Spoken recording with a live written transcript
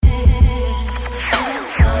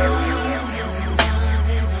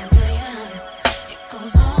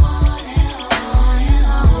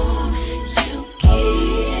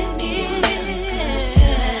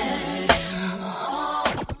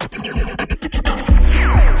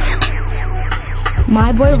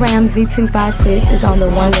My boy Ramsey256 is on the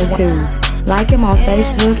ones and twos. Like him on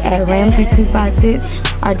Facebook at Ramsey256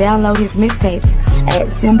 or download his mixtapes at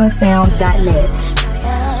simbasounds.net.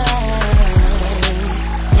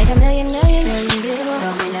 Like a million people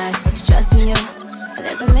told me not to trust in you.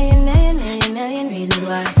 There's a million reasons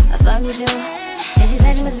why I fuck with you. And she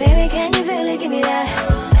said she was baby, can you feel it? Give me that.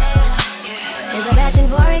 There's a passion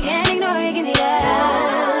for it, can't ignore it, give me that.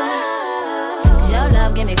 Your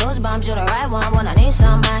love give me goosebumps, you're the right one. When I need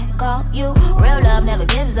some, I call you. Real love never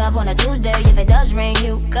gives up on a Tuesday. If it does ring,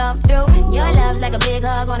 you come through. Your love's like a big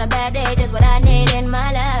hug on a bad day, just what I need in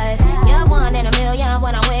my life. You're one in a million.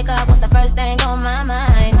 When I wake up, what's the first thing on my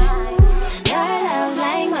mind? Your love's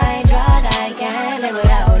like my drug, I can't live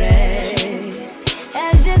without it.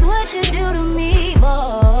 That's just what you do to me,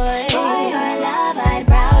 boy. For your love, I'd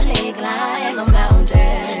proudly climb a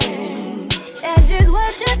mountain. That's just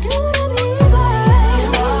what you do to me.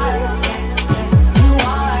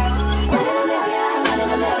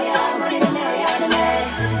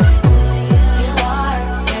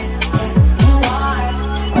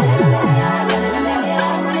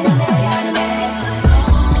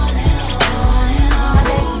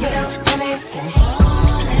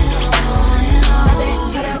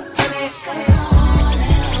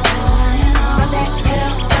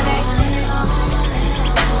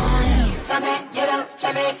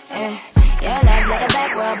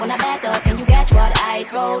 When I back up, can you catch what I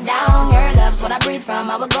throw down? Your love's what I breathe from,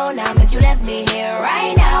 I would go numb if you left me here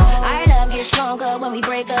right now. Our love gets stronger when we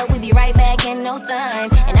break up, we be right back in no time.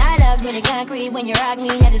 And our love's really concrete when you rock me,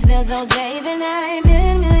 I just feel so safe. And I,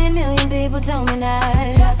 million people told me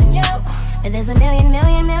not trusting you. And there's a million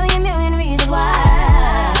reasons why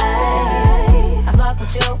I fuck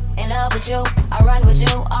with you, in love with you, I run with you,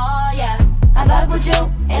 oh yeah. I fuck with you,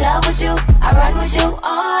 in love with you, I run with you,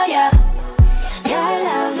 oh yeah. Your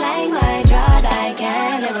love's like my drug, I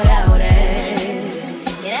can't live without it.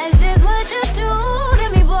 Yeah, that's just what you do to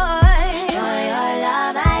me, boy. For your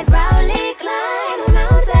love, I'd proudly climb a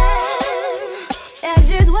mountain. That's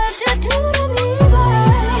just what you do to me, boy.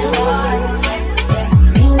 You are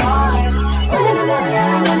one in a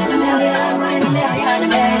million, one in a million, one in a million,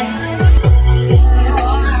 man.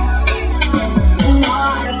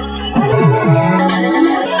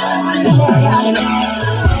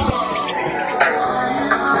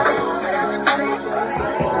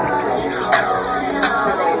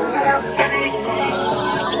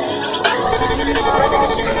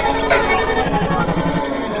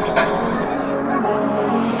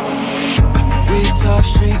 We talk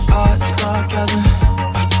street art, sarcasm,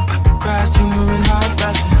 crass humor and high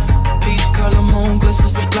fashion. Peach color moon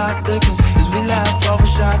glistens, the plot thickens as we laugh over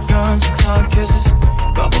shotguns and tongue kisses.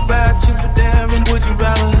 Bubble bath, you for daring, would you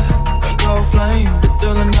rather? A cold flame, but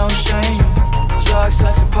thrill and no shame. Drug,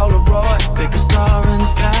 sex, and Polaroid. Pick a star in the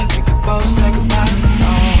sky, we could both say goodbye.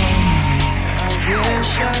 I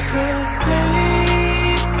wish I could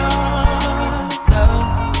paint our love.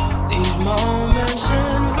 These moments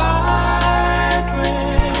in vibrant.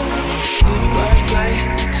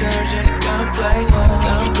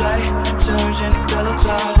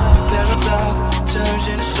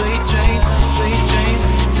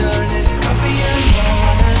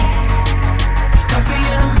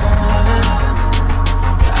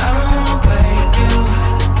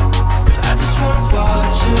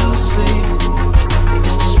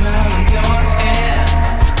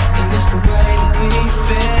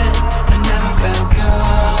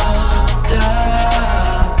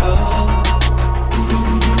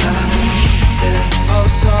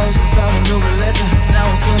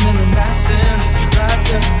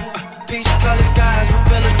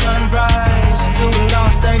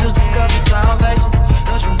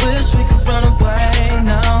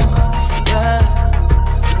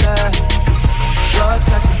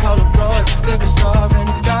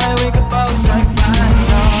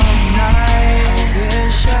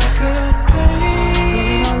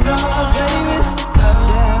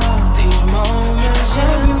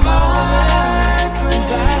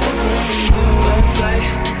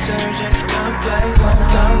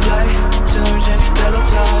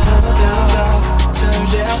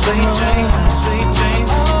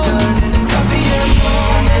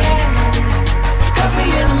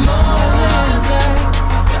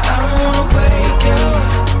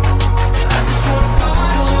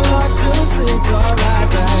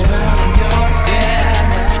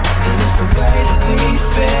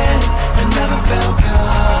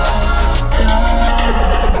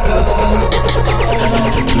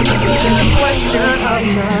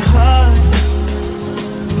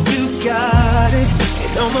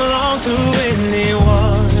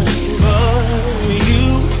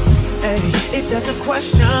 that's a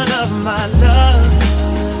question of my love,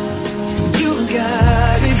 you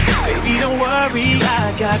got it. Baby, don't worry,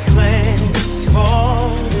 I got plans for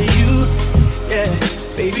you. Yeah,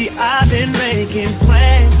 baby, I've been making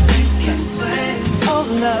plans. Oh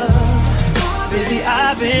love, baby,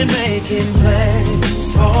 I've been making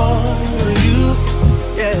plans for you.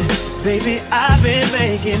 Yeah, baby, I've been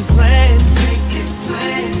making plans.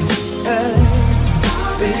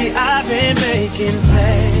 Baby, I've been making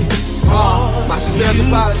plans for my success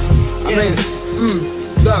about it. I mean,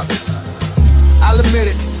 look, I'll admit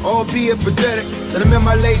it, albeit pathetic, that I'm in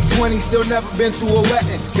my late 20s, still never been to a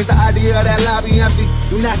wedding. Guess the idea of that lobby empty,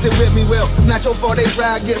 do not sit with me, well, it's not your fault they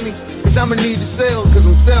try to get me. Cause I'ma need the sales, cause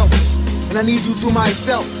I'm selfish, and I need you to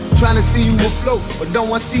myself. Trying to see you afloat, but don't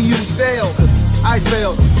want to see you sail, cause I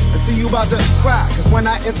failed. I see you about to cry, cause when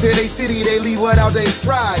I enter they city, they leave without their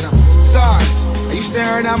pride. I'm sorry, are you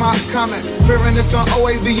staring at my comments? Fearing it's gonna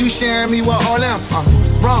always be you sharing me with all them.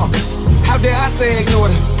 Wrong, how dare I say ignore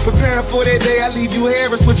them? Preparing for that day, I leave you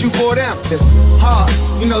here, it's what you for them. It's hard,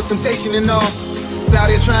 you know, temptation and all. Out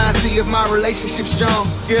here trying to see if my relationship's strong.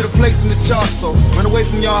 Get a place in the chart, so run away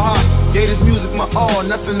from your heart. Gave this music my all,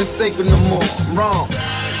 nothing is sacred no more. I'm wrong,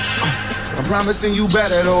 I'm promising you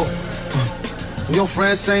better though. Your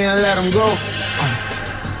friends saying let them go,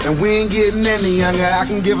 and we ain't getting any younger. I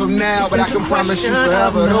can give them now, but I can promise you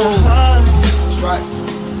forever though. That's right.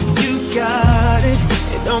 You got it.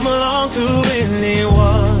 It don't belong to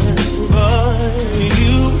anyone but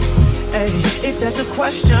you. Hey, if that's a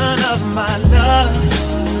question of my love,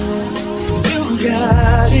 you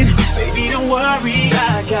got it. Baby, don't worry,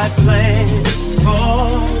 I got plans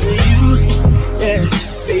for you. Yeah,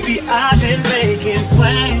 baby, I've been making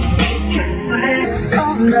plans.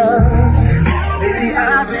 Oh love, baby,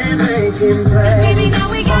 I've been making plans. Baby, now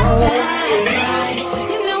we got that.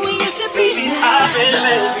 You know we used to be I've been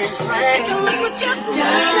making plans. So take a look what you've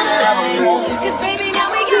done. Cause baby,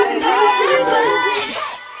 now we got that.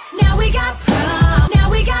 Now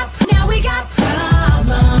we got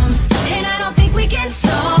problems, and I don't think we can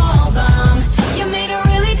solve them. You made a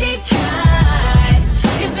really deep cut,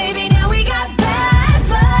 'cause baby, now we got bad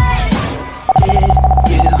blood. Did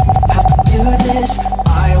you have to do this?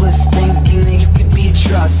 I was thinking that you could be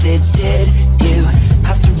trusted. Did you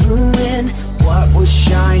have to ruin what was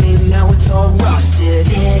shining? Now it's all rusted.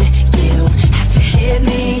 Did you have to hit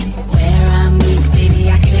me where I'm weak? Baby,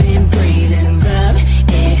 I couldn't breathe and rub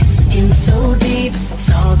it in so deep.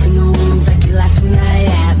 Salt in the wounds like you're laughing right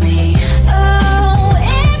at me. Oh,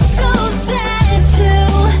 it's so sad to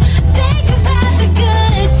think about the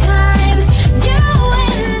good times, you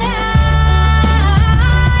and I.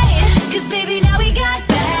 'Cause baby, now we got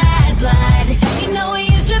bad blood. You know we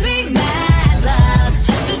used to be mad love.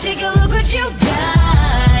 So take a look what you've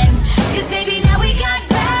done. 'Cause baby, now we got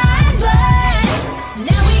bad blood.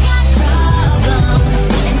 Now we got problems,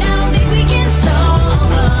 and I don't think we can solve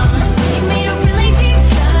them. You made a really deep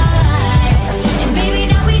cut, and baby,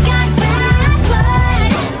 now we got bad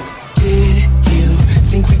blood. Did you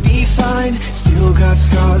think we'd be fine? Still got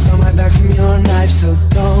scars on my back from your knife, so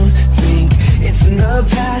don't think it's in the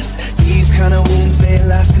past. These kind of wounds, they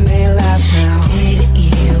last and they last now. Did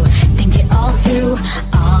you think it all through?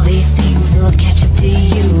 All these things will catch up to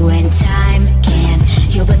you, and time can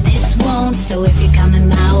heal, but this won't. So if you're coming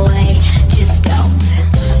my way, just don't.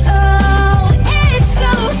 Oh, it's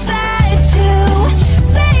so sad to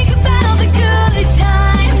think about the good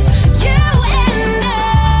times, you and I.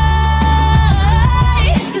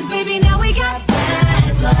 'Cause baby, now we got bad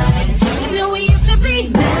blood. You know we used to be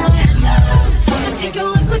mad love. So take a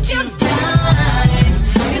look what you've done.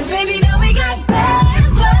 'Cause baby, now we got bad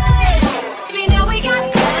blood. Baby, now we got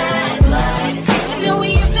bad blood. You know we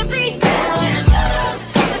used to be mad love.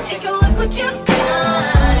 So take a look what you've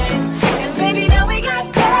done. 'Cause baby, now we got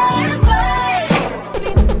bad blood.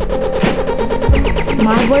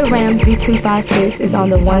 My boy Ramsey256 is on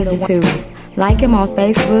the ones and twos. Like him on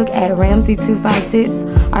Facebook at Ramsey256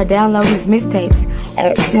 or download his mixtapes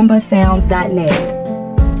at simbasounds.net.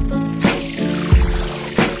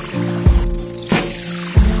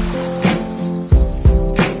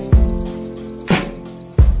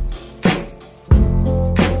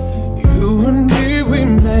 You and me, we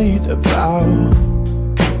made a vow,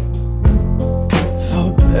 for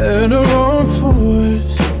better or for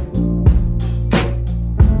worse.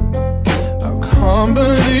 I can't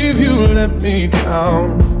believe you let me down,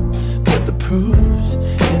 but the proof's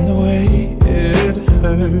in the way it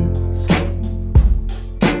hurts.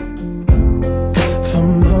 For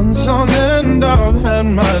months on end I've had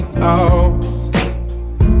my doubts,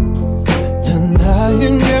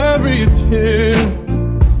 denying every tear.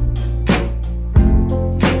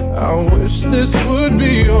 I wish wish this would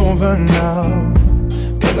be over now,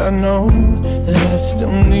 but I know that I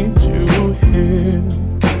still need you here.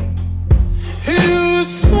 You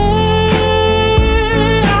say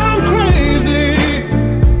I'm crazy,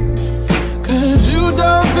 'cause you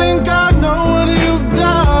don't think I know what you've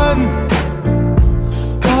done.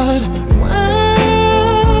 But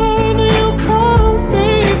when you call me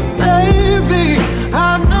baby,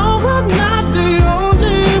 I know I'm not the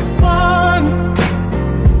only one.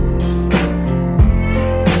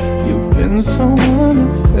 You've been so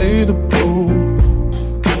unfadable.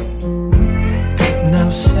 Now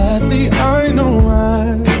sadly I know why.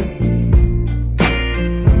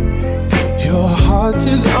 Your heart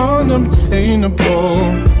is unobtainable,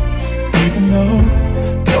 even though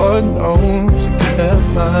Lord knows you kept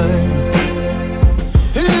mine.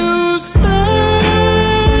 You say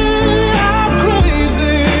I'm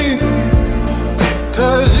crazy,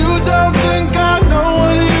 'cause you don't think I know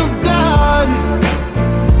what you've done.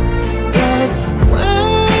 But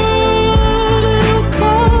when you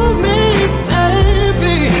call me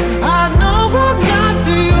baby, I know I'm not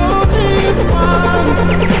the only one.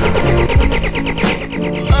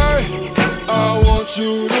 Hey, I want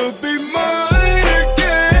you to be mine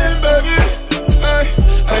again, baby. Hey,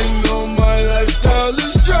 I know my lifestyle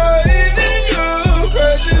is driving you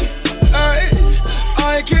crazy. Hey,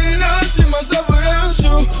 I cannot see myself without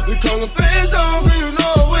you. We call them fans down, but you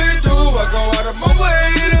know what we do. I go out of my way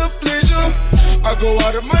to please you. I go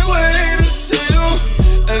out of my way to see you.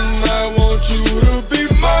 And I want you to be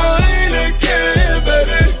mine again,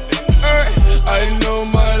 baby. Hey, I know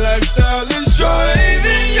my lifestyle is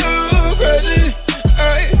driving you crazy.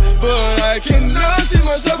 Hey, but I cannot see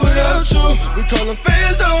myself without you. We call them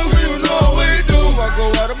fans down, but you know what we do. I go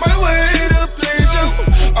out of my way to please you.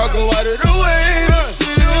 I go out of the way to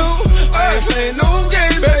see you. I ain't playing no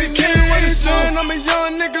games, baby, can't understand. I'm a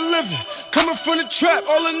young nigga living, coming from the trap.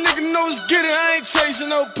 All a nigga know is get it. I ain't chasing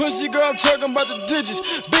no pussy, girl, I'm talking about the digits.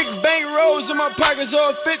 Big bank rolls in my pockets,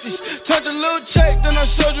 all 50s. Touch a little check, then I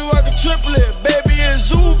showed you I could triple it. Baby,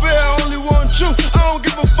 it's Uber, I only want you. I don't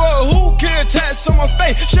give a fuck who can tats on my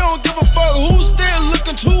face. She don't give a fuck who's still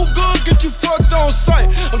looking too good, get you fucked on sight.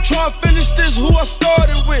 I'm trying to finish this, who I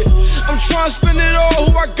started with. I'm trying to spend it all,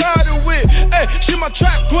 who I got it with. Hey, she my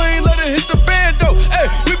trap queen, let her hit the bando. Hey,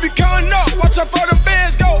 we be counting up, watch how far the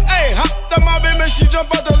bands go. Hey, hopped on my baby, she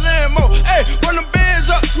jump out the Lambo. Hey, run the bands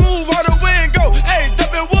up, smooth how the wind go. Hey,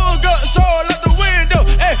 dumping wood guts all out the window.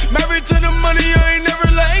 Hey, married to the money, I ain't never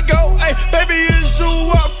let it go. Hey, baby, it's you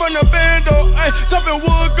up from the bando. Hey, dumping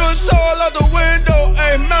wood guts all out the window.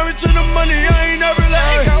 Hey, married to the money, I ain't never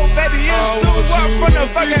let it go. Baby, it's you up from the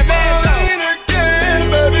fucking bando. Again,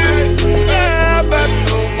 baby. Yeah, baby,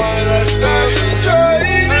 know my lifestyle is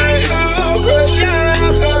driving you crazy.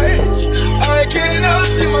 I cannot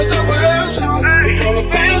see myself without you. Call the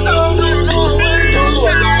fans down, you know what we do.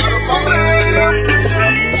 I go out of my way to please you.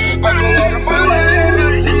 I go out of my way to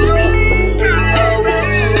see you. And I want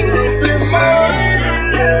you to be mine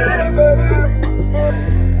again, baby.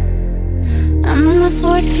 I'm in the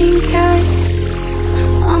 14K,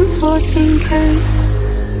 I'm 14K,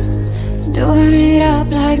 doing it up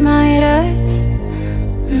like my days.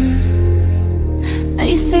 And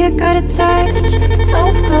you say I got a touch, so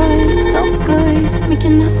good, make you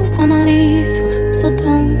never wanna leave. So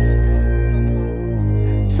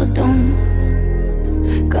don't.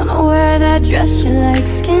 Gonna wear that dress you like,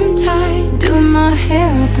 skin tight. Do my hair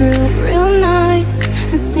up real nice,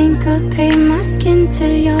 and syncopate my skin to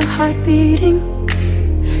your heart beating.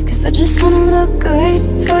 'Cause I just wanna look good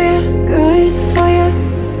for you, good for you.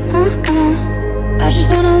 I just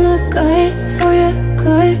wanna look good for you,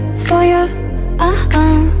 good for you.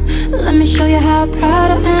 Let me show you how proud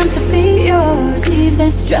I am to be yours. Leave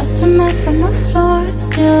this dress a mess on the floor.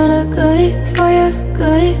 Still look good for you,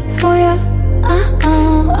 good for you.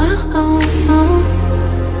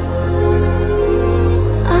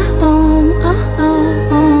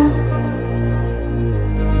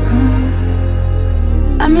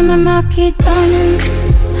 I'm in my marquee diamonds,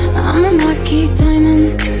 I'm a marquee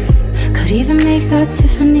diamond. Could even make that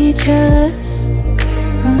Tiffany jealous.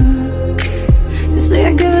 You say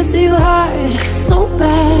I give it to you hard, so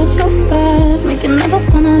bad, make you never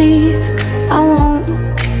wanna leave. I won't.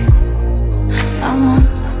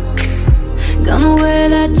 Gonna wear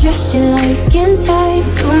that dress you like, skin tight.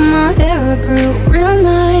 Do my hair up real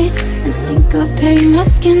nice, and syncopate my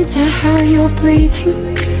skin to how you're breathing.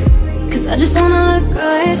 'Cause I just wanna look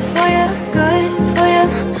good for you, good for you.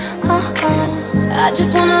 I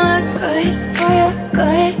just wanna look good for you,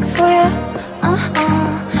 good for you.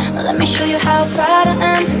 Let me show you how proud I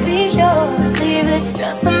am to be yours. Leave this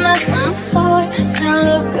dress a mess on the floor. Still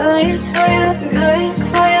look good for you, good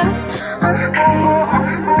for you.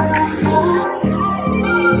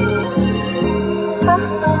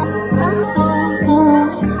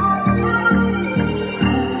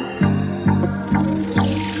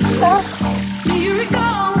 Do you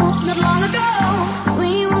recall, not long ago,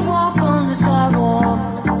 when you would walk on the sidewalk?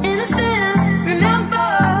 Innocent,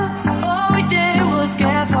 remember, all we did was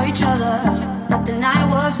care for each other. But the night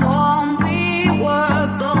was warm, we were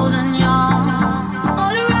bold and young.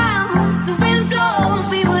 All around, the wind blows,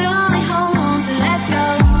 we would only hold on to let go.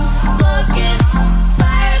 Look, it's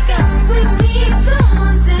fire gun, we need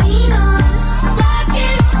someone to lean on. Look,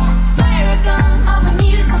 it's fire gun, all we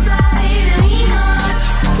need is somebody to lean on.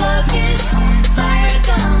 Look, it's fire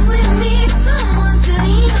gun, we need someone to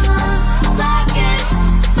lean on. Look, it's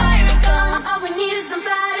fire gun, all we need is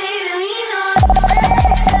somebody to lean on.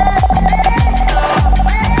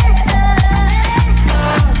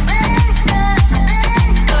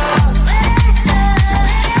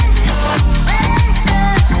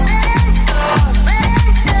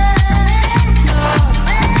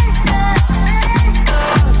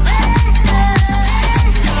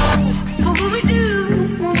 What will we do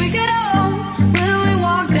when we get old? Will we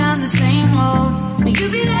walk down the same road? Will you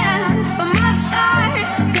be there by my side,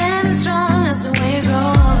 standing strong as the waves roll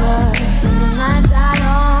over? And the nights are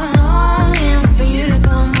long, longing for you to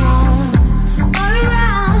come home. All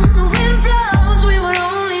around, the wind blows, we would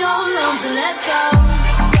only hold on to let go.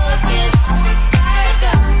 Look, it's fire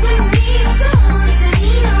gun, we need someone to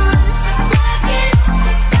lean on. Look, it's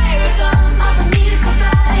fire gun, all we need is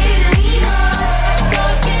somebody to lean on.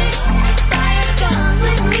 Look, it's fire gun,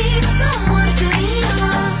 we need someone to lean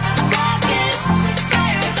on. Look, it's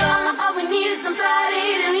fire gun, all we need is somebody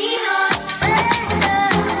to lean on.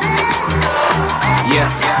 Yeah.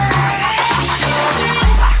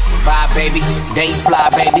 Bye, baby. Day fly,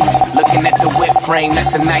 baby. Looking at the whip frame,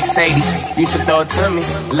 that's a nice 80s. Used to throw it to me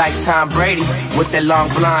like Tom Brady. With that long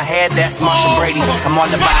blonde hair, that's Marsha Brady. I'm on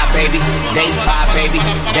the vibe, baby. Day 5, baby.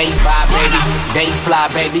 Day 5, baby. Day fly,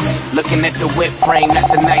 baby. Looking at the whip frame,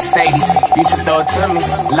 that's a nice 80s. Used to throw it to me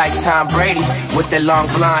like Tom Brady. With that long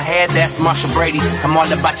blonde hair, that's Marsha Brady. I'm all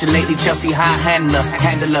about your lady, Chelsea high handler.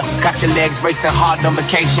 Got your legs racing hard on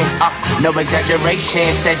vacation. No exaggeration.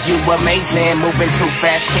 Said you amazing. Moving too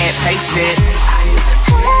fast, can't pace it.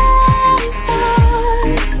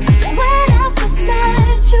 When I first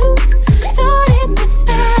met you, thought it was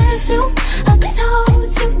special. I told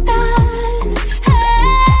you that.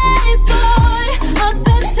 Hey boy, up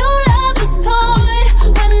until lover's point,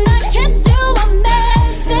 when I kissed you, I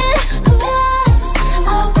meant it.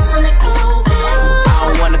 I wanna go back. I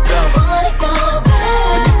don't wanna go. Wanna go back.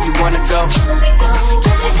 But if you wanna go, Can we go?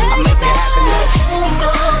 Can we I'll make it happen. Can we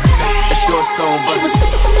go back? Let's do it soon, but It was so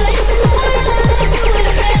let's do it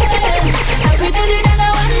again. We did it in a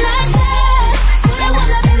one night stand, but I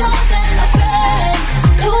wanna be more than a friend.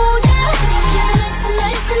 Oh yeah, yeah, listen,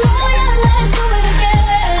 oh yeah, let's do it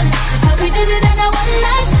again. We did it in a one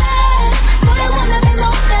night stand, but I wanna be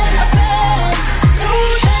more than a friend. Oh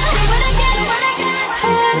yeah, do it again.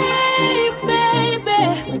 Hey,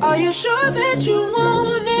 baby, are you sure that you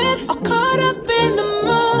want it? Or caught up in the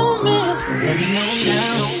moment? Let me know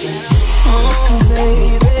now. Oh,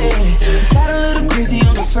 baby, got a little crazy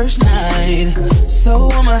on the first night, so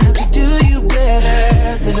I'ma have to do you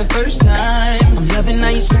better than the first time. I'm loving how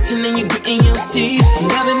you scratching and you gritting your teeth. I'm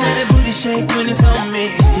loving how that booty shake when it's on me.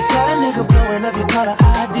 You got a nigga blowing up your caller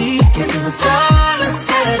ID. Guess it was all a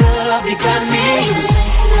setup. You got me. It was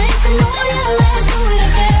late, oh yeah, let's do it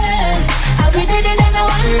again. We did it in a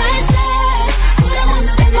one night stand, but I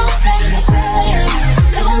wanna be more than a friend.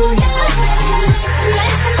 Oh yeah,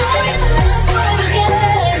 late, oh yeah, let's do it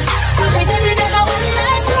again. We did it in a one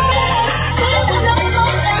night stand, but I wanna be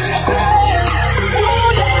more than a friend. Oh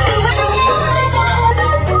yeah.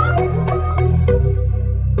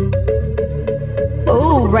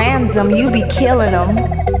 Ooh, Ramsum, you be killing them.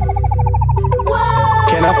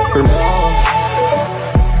 Can I f***er more?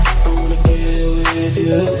 I wanna get with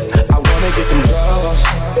you. I wanna get them draws.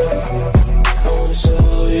 I wanna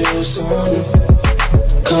show you something.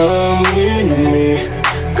 Come with me,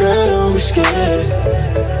 girl, don't be scared.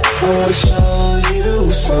 I wanna show you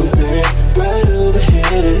something right over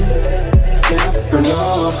here. Can I f***er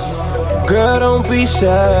more? Girl, don't be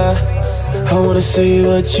shy. I wanna see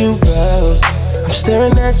what you about. I'm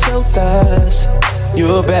staring at your thighs.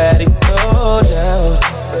 You're a baddie, no doubt.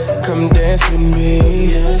 Come dance with me.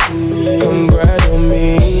 Come grind on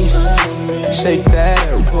me. Shake that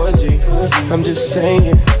boy G. I'm just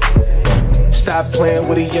saying. Stop playing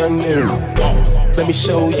with a young nigga. Let me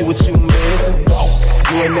show you what you missing.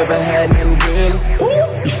 You ain't never had nothing real.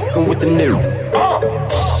 You fucking with the new.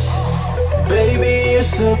 Baby, it's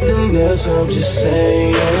something else, I'm just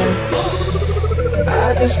saying.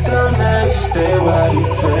 I just don't understand why you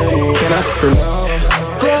play. Can I pronounce?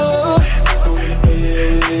 I wanna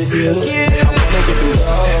get with you. I wanna get them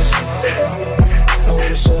calls.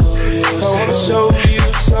 I wanna show you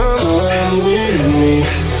something with me.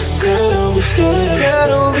 Girl, don't be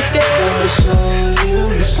scared. I wanna show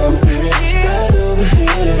you something right over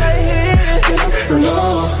here. Can I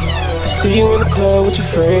pronounce? I see you in the club with your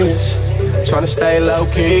friends, tryna stay low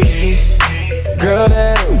key. Girl,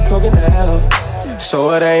 that ain't poking out,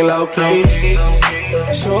 so it ain't low key.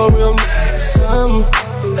 Show a real man something.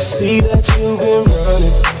 I see that you've been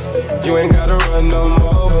running. You ain't gotta run no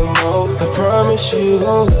more. I promise you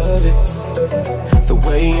gon' love it. The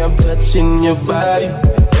way I'm touching your body,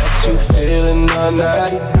 got you feeling all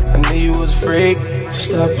night. I knew you was a freak, so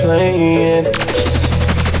stop playing.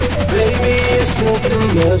 Baby, it's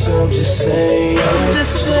something else, I'm just saying.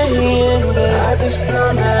 But I just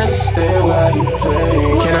don't understand why you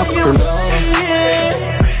play. Can I pronounce?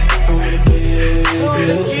 I wanna get with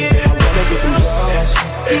you. I wanna get them draws.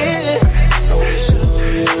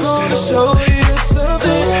 I wanna show you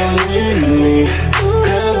something with me.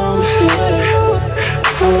 Girl, don't be scared.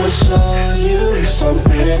 I wanna show you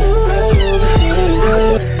something right over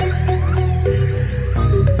here.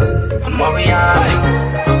 I'm Marianne.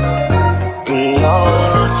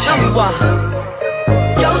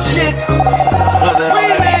 Yo, chick.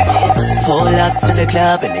 Pull up to the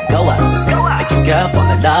club and it go up. Make your girl fall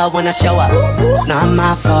in love when I show up. It's not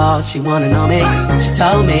my fault, she wanna know me. She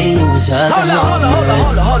told me it was just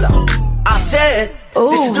Hold on. I said,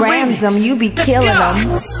 ooh, Ramsum, you be killing them.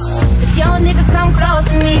 If your nigga come close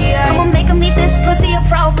to me, I'ma make him eat this pussy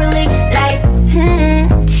appropriately. Like,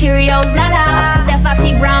 Cheerios, la-la. Put that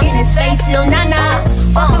Foxy Brown in his face, still nah-nah.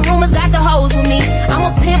 All the rumors got the hoes with me. I'm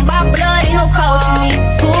a pimp by blood, ain't no code for me.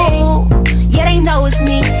 Ooh, yeah, they know it's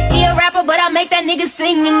me. He a rapper, but I make that nigga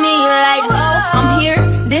sing to me. Like, oh, I'm here,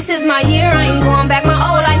 this is my year. I ain't going back, my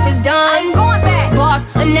old life is done. Boss,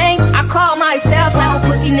 a name, I call myself. Like a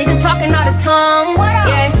pussy nigga talking out of tongue.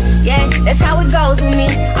 Yeah, that's how it goes with me.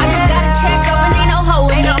 I just gotta check up and ain't no hoe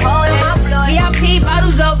with me. VIP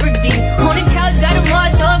bottles over deep. On the couch, got a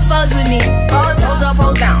mud doing fuzz with me. Hold up,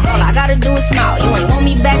 hold down. All I gotta do is smile. You ain't want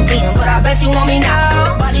me back then, but I bet you want me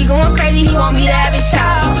now. Body going crazy, he want me to have it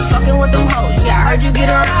shot. Fucking with them hoes, yeah, I heard you get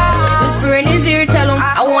around. Whisper in his ear, tell him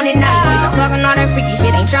I want it nice. If I'm talking all that freaky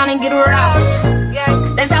shit, ain't trying to get aroused.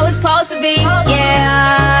 That's how it's supposed to be,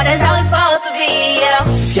 yeah. That's how it's supposed to be, yeah.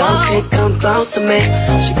 If your chick come close to me,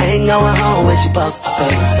 she ain't going home when she supposed to be.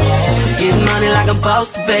 I'm getting money like I'm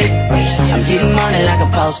supposed to be. I'm getting money like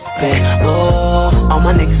I'm supposed to be. Oh, all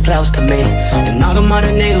my niggas close to me, and all the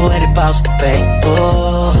money niggas where they supposed to be.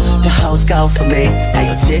 Oh, the hoes go for me, and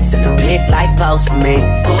your chicks in the pit like post for me.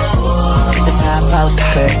 Oh, that's how I'm supposed to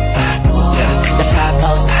be. That's how I'm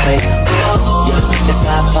supposed to be. That's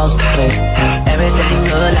how I'm supposed to be. Everything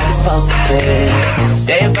good like it's supposed to be.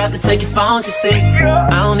 They about to take your phone, you see. I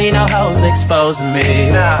don't need no hoes exposing me.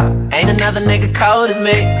 Ain't another nigga cold as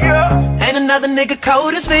me. Ain't another nigga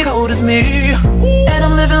cold as me, cold as me. And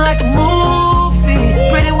I'm living like a movie.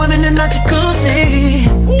 Pretty women in a jacuzzi.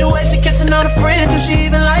 The way she kissing on a friend, do she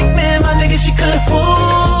even like me? My nigga, she couldn't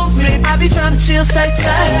fool me. I be trying to chill, stay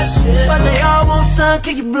tight, but they all want some,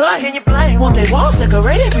 can you blame? Want they walls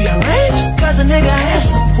decorated, rearranged? Cause a nigga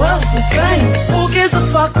handsome, wealth and famous. Who gives a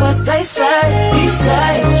fuck what they say? He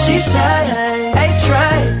say, she say,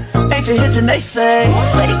 A-Tray, ain't you hitching, they say.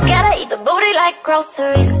 But he gotta eat the booty like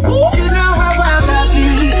groceries. You know how wild I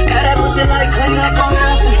be. Got that pussy like clean up on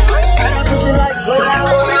nothing. Got that pussy like slow down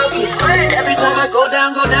on nothing. Every time I go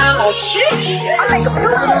down like shit. I like a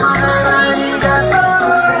pussy. I got some.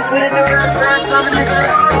 Put it in the restaurant, some nigga.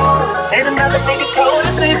 Ain't another nigga cold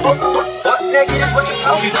as me. What nigga is what you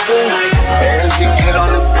supposed to do? As you get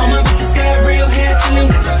on the all my bitches got real hair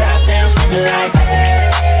chillin' with the top down, screaming like,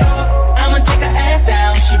 hey, oh. I'ma take her ass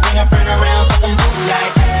down. She bring her friend around, but I'm moving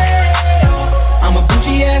like, hey, oh. I'm a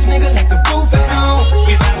bougie ass nigga like the roof at home.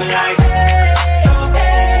 We vibing like, hey, oh,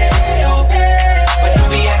 hey, oh, hey. But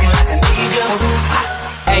don't be acting like I need you.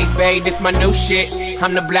 Hey babe, this my new shit.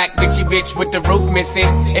 I'm the black bitchy bitch with the roof missing.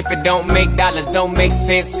 If it don't make dollars, don't make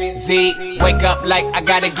sense. Z, wake up like I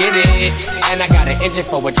gotta get it. And I got an engine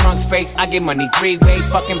for a trunk space. I get money 3 ways,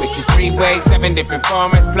 fucking bitches 3 ways. 7 different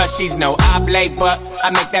formats, plus she's no oblate. But I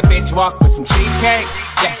make that bitch walk with some cheesecake.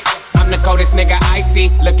 Yeah, I'm the coldest nigga I see.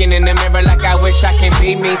 Looking in the mirror like I wish I can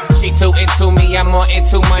be me. She too into me, I'm more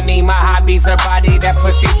into money. My hobby's her body, that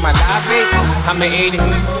pussy's my lobby. I'ma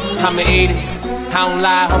eat it. I don't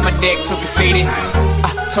lie, on my dick, too conceited.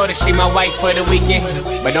 Told her she my wife for the weekend,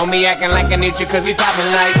 but don't be acting like I need you, cause we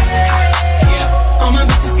poppin' like All my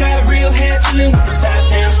bitches got real hair, chillin' with the top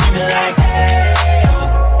down, screaming like, hey,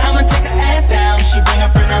 oh. I'ma take her ass down, she bring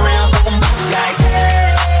her friend around, fuck 'em like,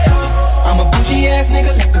 hey, oh. I'm a bougie ass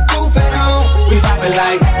nigga, like the roof at home. We poppin'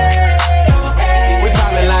 like, hey, oh, hey. We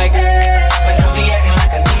poppin' like, hey, but don't be acting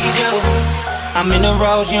like I need you. I'm in the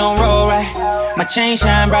rose, you don't roll right. My chain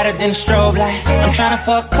shine brighter than a strobe light. I'm tryna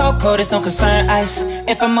fuck Coco, this don't concern ice.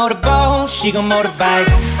 If I motorboat, she gon' motorbike.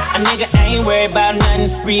 A nigga ain't worried about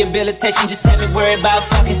nothing. Rehabilitation just had me worried about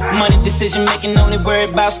fucking. Money decision making, only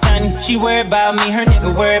worried about stunning. She worried about me, her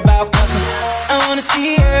nigga worried about cooking. I wanna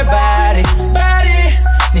see her body.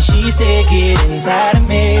 Then she said, get inside of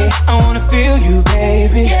me. I wanna feel you,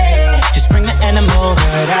 baby. Just bring the animal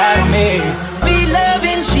right out of me. We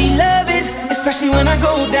lovin', she lovin', especially when I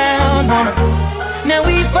go down on her. Now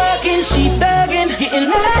we fucking, she thuggin', getting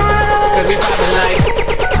loud. Cause we poppin' like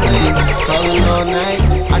calling all night.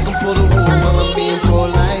 I can pull the wool while I'm being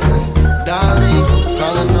polite. Darling,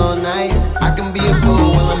 calling all night. I can be a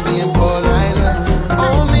bull while I'm being polite.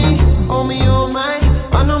 Oh me, oh me, oh my.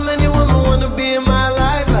 I know many women wanna be in my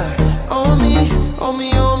life. Like, oh me,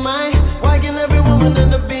 oh my. Why can every woman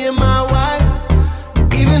end up being my wife?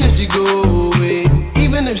 Even if she go away,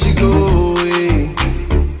 even if she go away,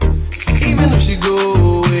 even if she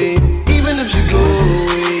go away, even if she go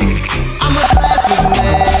away, I'm a classic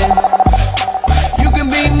man. You can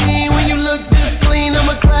be mean when you look this clean. I'm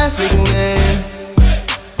a classic man.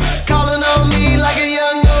 Calling on me like a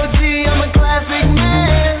young OG. I'm a classic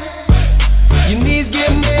man. Your knees get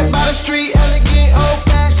met by the street, elegant,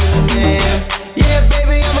 old-fashioned man. Yeah,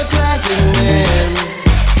 baby, I'm a classic man.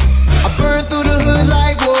 I burn through the hood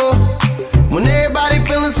like war. When everybody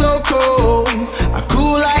feeling so cold, I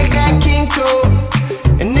cool like that King Cole.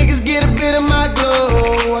 And niggas get a bit of my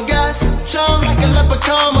glow. I got charm like a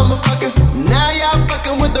leprechaun, motherfucker. Now y'all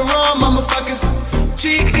fucking with the wrong motherfucker.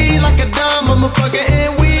 Cheeky like a dumb motherfucker.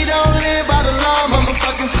 And we don't live by the law,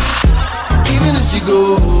 motherfucker. Even if she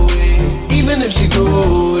go away, even if she go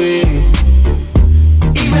away,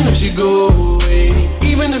 even if she go away,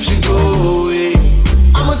 even if she go away,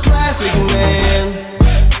 I'm a classic man.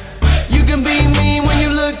 You can be mean when you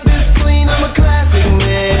look this clean. I'm a classic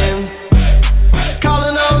man.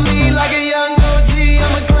 Calling on me like a young OG.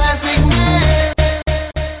 I'm a classic man.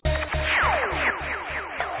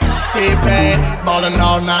 T-Pain, ballin'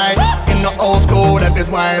 all night. In the old school, that bitch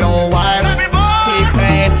white on white.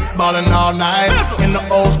 T-Pain, ballin' all night. In the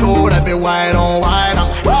old school, that bitch white on white. I'm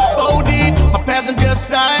OD, my passenger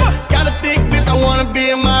side. Got a thick bitch, I wanna be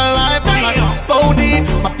in my life. I'm like 4D,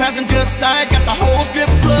 my passenger side. Got the whole strip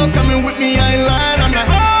club coming with me, I ain't lying. I'm like,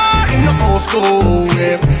 in the old school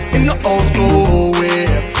whip, in the old school whip.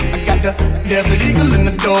 I got the Desert Eagle in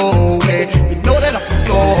the doorway. You know that I'm from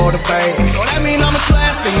Florida, babe. So that mean I'm a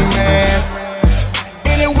classic man.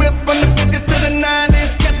 Any whip from the 50s to the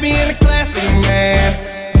 90s, catch me in a classic man.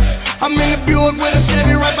 I'm in the Buick with a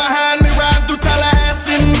Chevy right behind me, riding through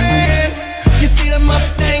Tallahassee, man. You see the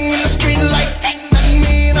Mustang in the street lights, ain't nothing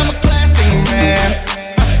mean. I'm a classic man.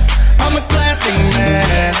 I'm a classic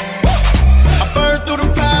man. I burn through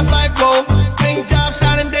them times like gold. Paint job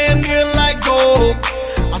shining damn near like gold.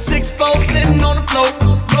 I'm 6'4", sitting on the floor.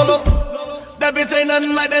 Lolo. That bitch ain't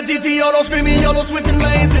nothing like that GTO. Don't screaming YOLO, switching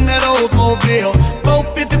lanes in that Oldsmobile.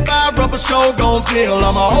 455 rubber show gon' feel.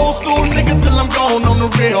 I'm a old school nigga till I'm gone on the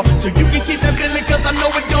real. So you can keep that feeling cause I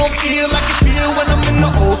know it don't feel like it feel when I'm in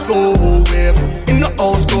the old school whip. In the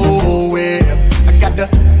old school whip. I got the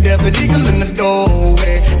Desert Eagle in the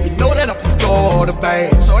doorway. You know that I'm from Florida,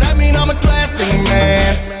 babe. So that mean I'm a classic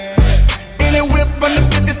man. Any whip from the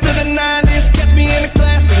 50s to the 90s, catch me in a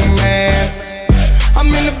classic man. I'm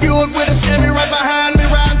in the Buick with a Chevy right behind me,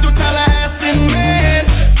 riding through Tallahassee, man.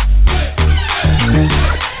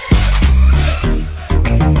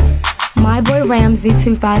 My boy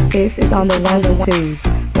Ramsey256 is on the ones and twos.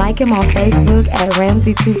 Like him on Facebook at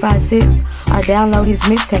Ramsey256 or download his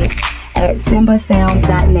mixtapes at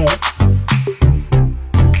simbasounds.net.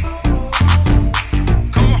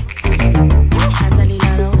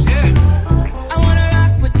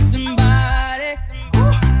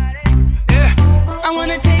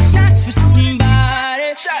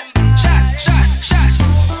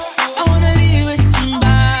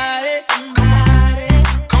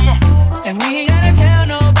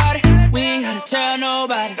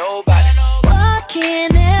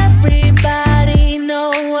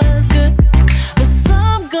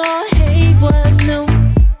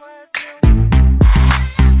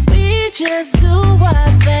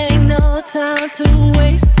 Time to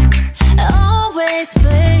waste, always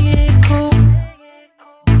play it cool.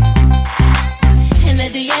 And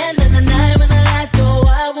at the end of the night, when the lights go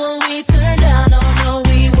out, will we turn down? Oh no,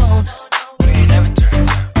 we won't. We never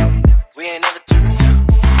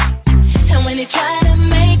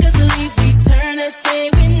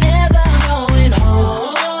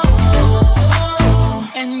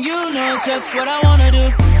wanna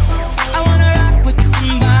do. I wanna rock with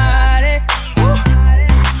somebody.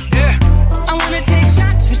 Yeah. I wanna take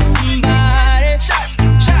shots with somebody.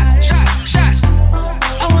 Shots.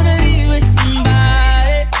 I wanna leave with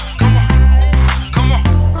somebody. Come on.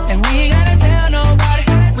 And we ain't gotta tell nobody.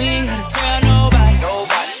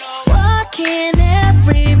 Why can't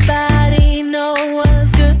everybody know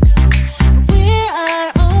what's good? We're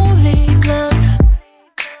our only plug.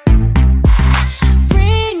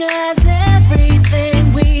 Bring us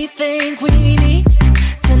everything we think we need.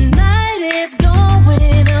 Tonight is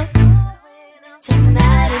going up.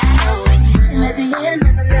 Tonight is going up. At the end of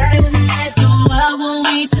the night, when the lights go out, when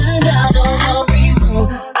we turn down, don't know we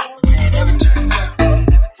won't.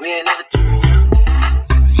 We ain't never turned down.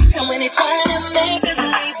 And when they try to make us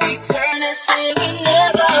leave, we turn and say we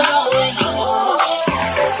never going home.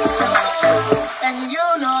 And you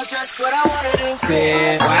know just what I wanna do.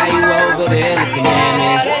 Said, why you over there looking at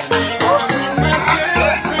me?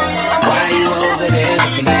 Why you over there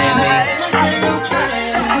looking at me?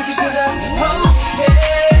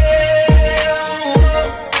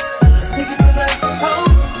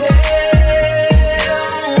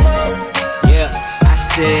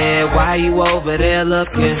 Why you over there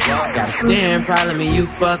looking? Got a staring problem and you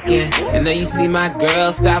fucking. And then you see my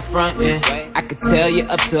girl, stop fronting. I could tell you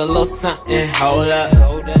up to a little something. Hold up,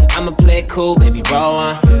 I'ma play it cool, baby, roll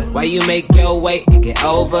on. Why you make your way and get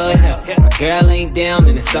over here? My girl ain't down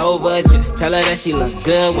and it's over. Just tell her that she look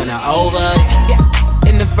good when I'm over. Yeah.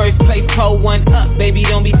 In the first place, pull one up, baby,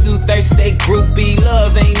 don't be too thirsty. Groupie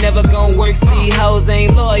love ain't never gon' work. See, hoes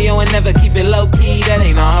ain't loyal and never keep it low key. That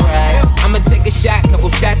ain't alright. I'ma take a shot, couple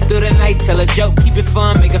shots through the night. Tell a joke, keep it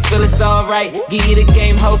fun, make her feel it's alright. Give you the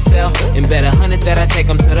game wholesale, and bet 100 that I take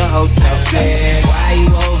them to the hotel. Said, why you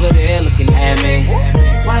over there looking at me?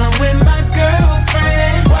 While I'm with my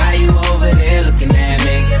girlfriend. Why you over there looking at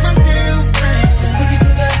me? My girlfriend. Let's take it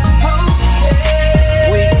to the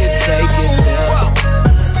hotel. We could take it there.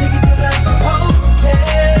 Let's take it to the hotel.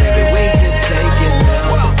 Baby, we could take it there.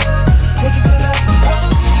 Take it to the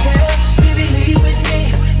hotel. Baby, leave with me.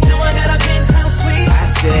 Know I got a penthouse suite. I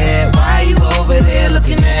said, why you over there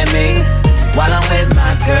looking at me? While I'm with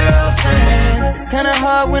my girlfriend. It's kinda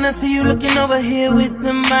hard when I see you looking over here with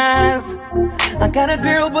them eyes. I got a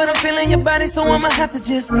girl, but I'm feeling your body, so I'ma have to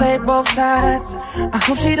just play both sides. I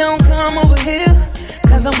hope she don't come over here,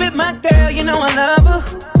 cause I'm with my girl, you know I love her.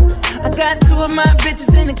 I got two of my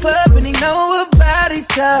bitches in the club, and they know about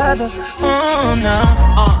each other. Oh no.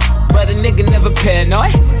 But a nigga never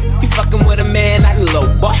paranoid. You fucking with a man like a little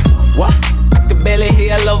boy. What? I can barely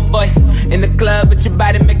hear a little voice in the club, but your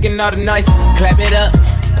body making all the noise. Clap it up,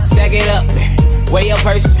 stack it up, weigh your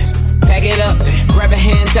purse, just tag it up. Grab a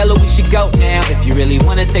hand, tell her we should go now. If you really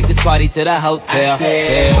wanna take this party to the hotel. I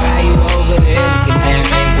said, why you over there looking at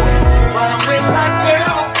me? While I'm with my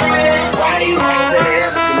girlfriend. Why you over there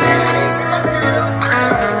looking at me?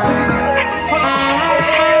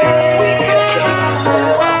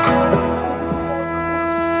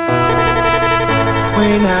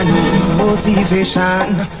 When I need motivation,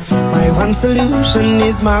 my one solution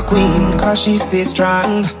is my queen, cause she stays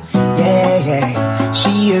strong. Yeah,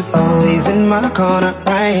 she is always in my corner,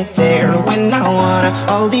 right there when I wanna.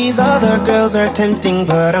 All these other girls are tempting,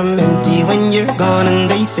 but I'm empty when you're gone. And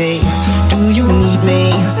they say, do you need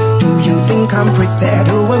me? Do you think I'm pretty?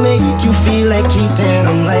 Do I make you feel like cheating?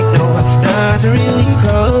 I'm like, no, not really,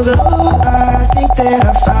 cause I think that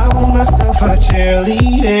I found myself a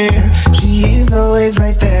cheerleader. She is always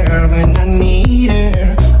right there when I need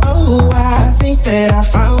her. Oh, I think that I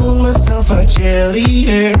found myself a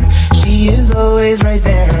cheerleader. She is always right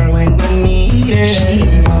there when I need her. She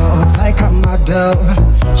walks like a model.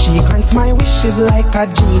 She grants my wishes like a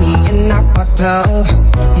genie in a bottle.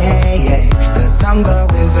 Yeah, cause I'm the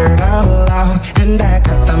wizard of love, and I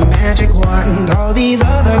got the magic wand. All these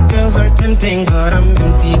other girls are tempting, but I'm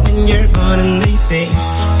empty when you're gone. And they say,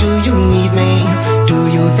 do you need me? Do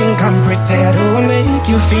you think I'm pretty? Do I make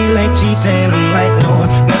you feel like cheating? I'm like, no,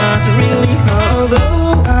 not really, cause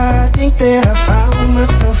oh, I think that I found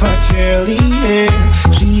myself a cheerleader.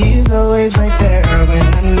 She is always right there when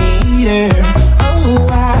I need her. Oh,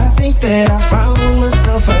 I think that I found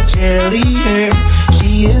myself a cheerleader.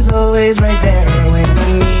 She is always right there when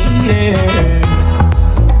I need her.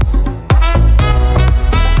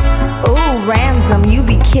 Ooh, Ransom, you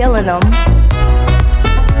be killing them.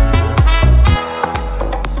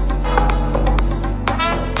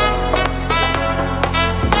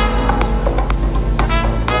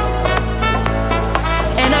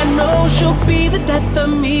 She'll be the death of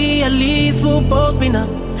me, at least we'll both be numb.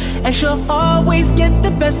 And she'll always get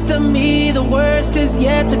the best of me, the worst is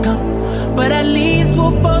yet to come. but at least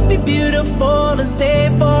we'll both be beautiful and stay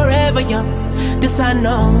forever young. This I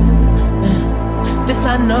know, this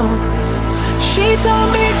I know. She told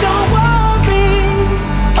me don't worry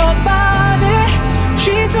about it.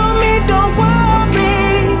 She told me don't worry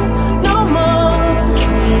no more.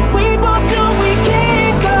 We both know we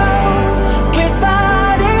can't go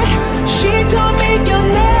without it. She told me you'll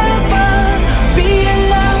never be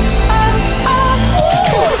alone.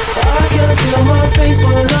 I can feel my face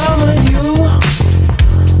when I'm with you,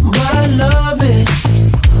 but I love it,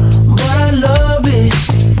 but I love it.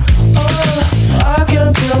 Oh, I can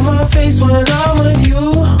feel my face when I'm with you,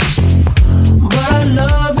 but I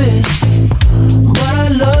love it, but I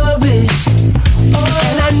love it. Oh,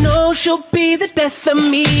 and I know she'll be the death of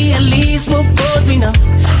me, at least we'll both be numb.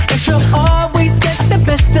 And she'll always get the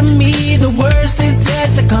best of me, the worst is yet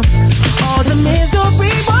to come. All the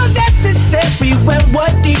misery was necessary when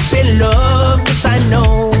we're deep in love. Yes, I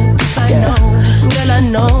know, yes, I know, girl, I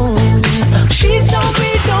know. She told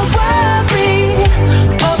me don't worry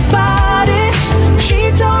about it. She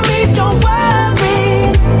told me don't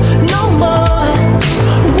worry no more.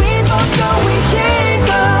 We both know we can't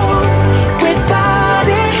go without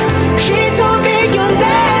it. She told me you'll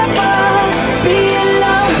never be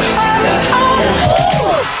alone.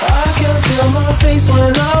 I can feel my face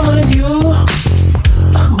when I'm with you,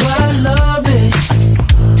 but I love it,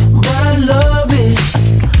 but I love it.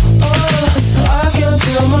 Oh, I can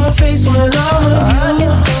feel my face when I'm with you,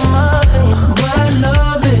 but I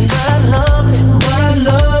love it, but I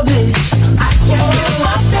love it. I can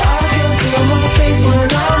feel my face when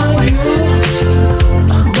I'm with you,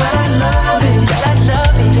 but I love it, but I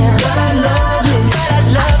love it, but I love it, but I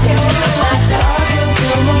love it. I can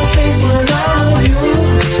feel my face when I'm with you,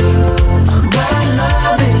 but I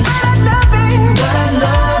love it, but I love it, but I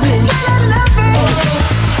love it, but I love it.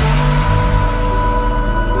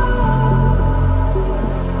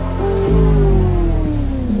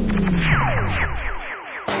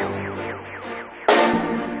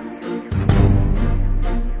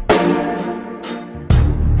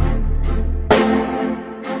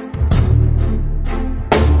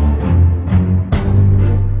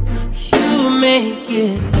 You make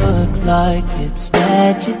it look like it's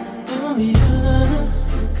magic. Oh yeah.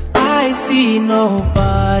 'Cause I see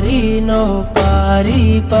nobody,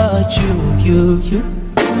 nobody but you.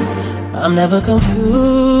 I'm never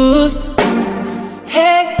confused.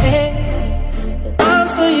 Hey, hey, I'm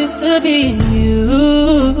so used to being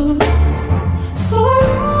used. So I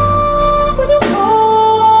love when you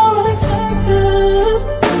call unexpected,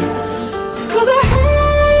 'cause I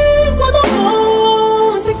hate when the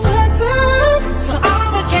moment's expected. So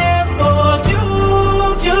I'ma care for you.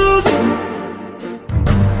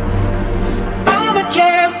 I'ma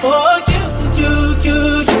care for you.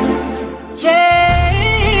 Yeah.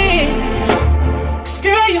 'Cause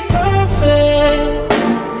girl, you're perfect.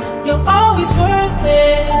 You're always worth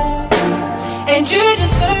it, and you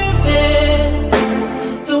deserve it.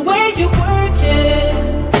 The way you work it,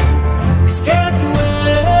 'cause girl, you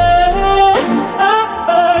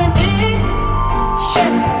earned it.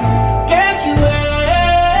 Shit, girl, you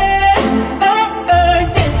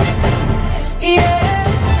earned it. Yeah.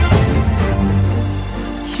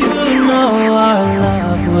 You know our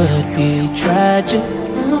love would be tragic.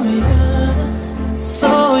 Oh yeah.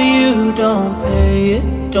 So you don't pay it,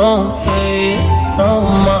 no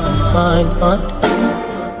mind.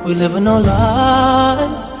 We live in no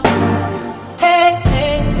lies. Hey,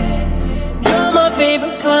 hey, you're my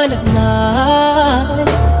favorite kind of night.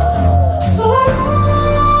 So I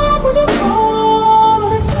love when you call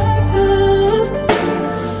unexpected,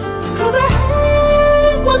 'cause I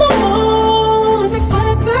hate when the moment's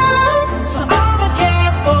expected. So I'ma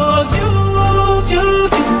care for you.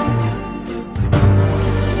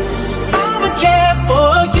 I'ma care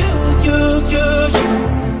for you.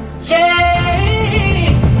 Yeah.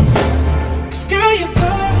 'Cause girl, you're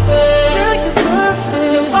perfect.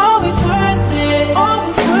 You're always worth it.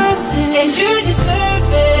 And you deserve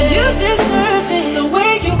it. The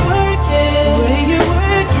way you work it.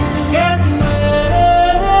 'Cause girl, you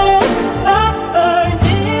earned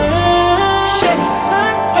it. Shit.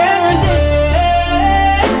 Earned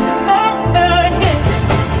it.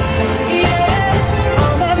 Yeah.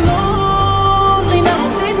 On that lonely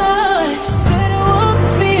night, said it would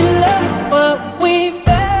be love, but we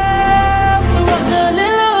fell through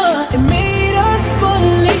love. It made us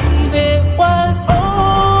believe it was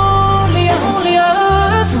only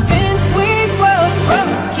us. Convinced we were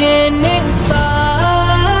broken inside.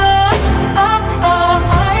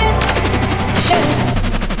 Yeah.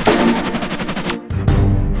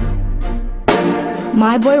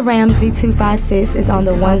 My boy Ramsey256 is on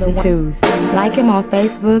the ones and twos. Like him on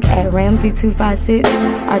Facebook at Ramsey256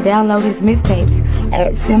 or download his mixtapes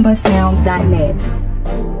at simbasounds.net.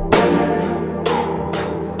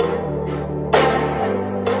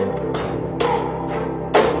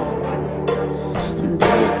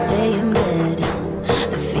 Stay in bed,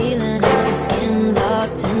 the feeling of your skin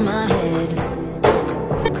locked in my head.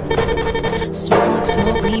 Smoke,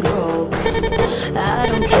 smoke me broke. I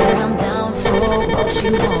don't care, I'm down for what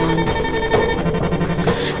you want.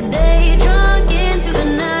 Day drunk into the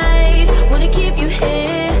night, wanna keep you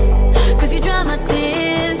here, cause you dry my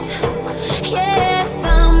tears. Yeah,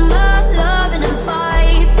 summer, loving and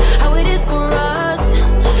fights, how it is for us,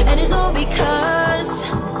 and it's all because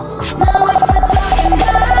now if we're talking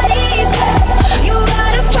body, you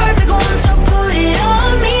got a perfect one, so put it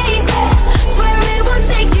on me. Swear it won't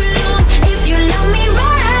take you long if you love me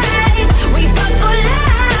right. We fuck for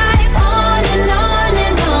life, on and on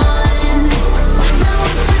and on. Now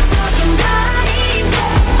if we're talking body,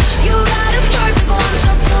 you got a perfect one,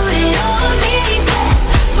 so put it on me.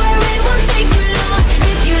 Swear it won't take you long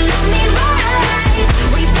if you love me right.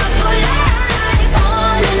 We fuck for life,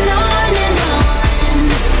 on and on and on.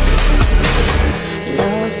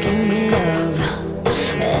 Love, give me love.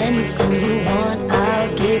 Anything you want, I'll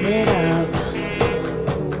give it up.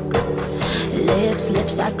 Lips,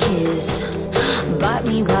 lips I kiss. Bite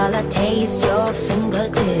me while I taste your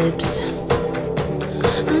fingertips.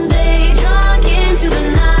 Day drunk into the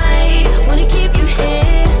night, wanna keep you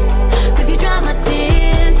here, cause you dry my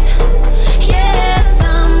tears. Yeah,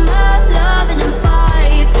 summer, loving and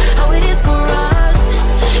fights, how it is for us,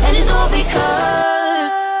 and it's all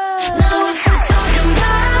because now if we're talking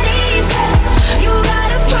body, you got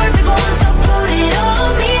a perfect one, so put it on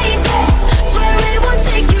me. Swear it won't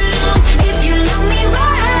take you long if you love me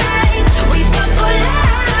right. We fuck for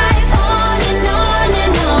life, on and on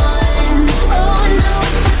and on. Oh, now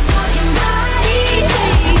if we're talking body,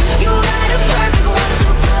 you got a perfect one, so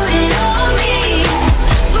put it on me.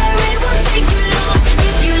 Swear it won't take you long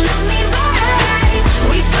if you love me right.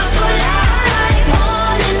 We fuck for life,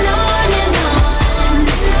 on and on and on.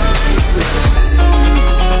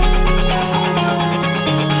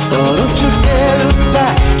 Oh, don't you dare look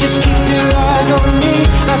back, just keep your eyes on me.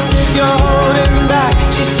 I said you're holding back.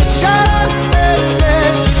 She said shut up and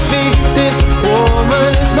dance with me. This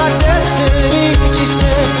woman is my destiny. She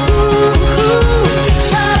said ooh, ooh,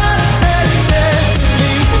 shut up and dance with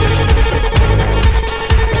me.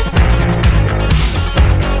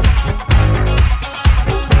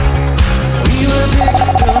 We were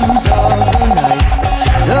victims of the night,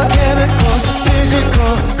 the chemical,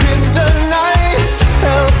 physical, kryptonite.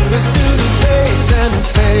 Help us to the face and the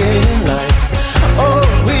fading light. Oh,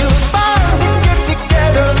 we were bound to get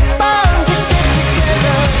together, bound to get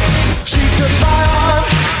together. She took my arm,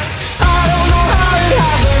 I don't know how it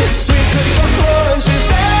happened. We took the floor and she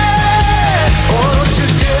said, oh, don't you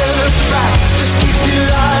dare look back, just keep your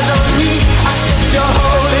eyes on me. I said you're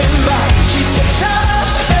holding back. She said shut up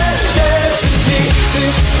and dance with me.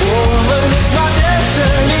 This woman is my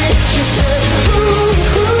destiny. She said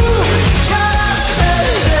ooh, ooh, shut up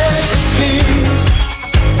and dance with me.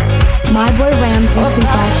 My boy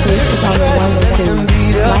Ramsey256 is on the ones and twos.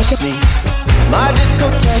 Like him. My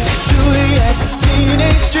discotheque, Juliet,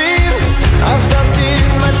 teenage dream. I felt it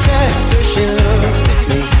in my chest, so she looked at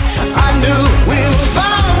me. I knew we were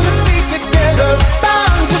bound to be together,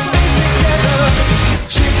 bound to be together.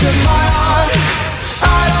 She took my arm,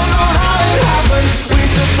 I don't know how it happened. We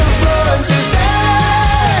took the floor and she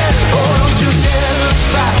said, oh, don't you dare look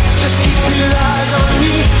back, just keep your eyes on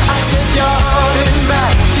me. I said you're holding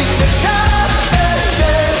back. She said shut up and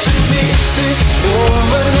dance with me. This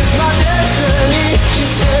woman is my destiny. She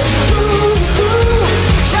said ooh, ooh,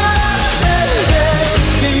 shut up and dance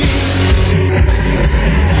with me.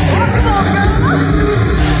 Come on, girl.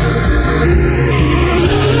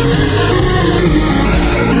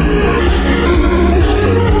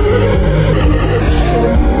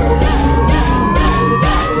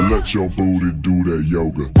 Let your booty do that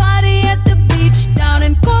yoga. Party at the beach down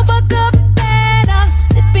in Copacabana,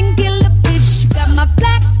 sipping killer fish. Got my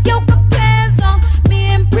black yoga pants on. Me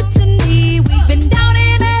and Brittany, we've been down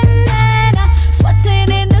in Atlanta, sweating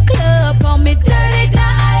in the club. Call me Dirty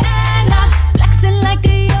Diana, flexing like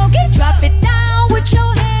a yogi. Drop it down with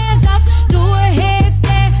your hands up, do a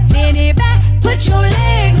handstand, bend it back, put your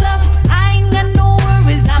legs up. I ain't got no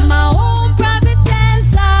worries, I'm my own private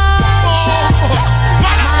dancer.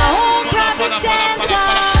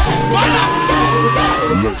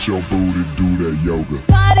 Let your booty do that yoga.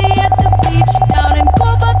 Party at the beach down in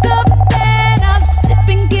Copacabana,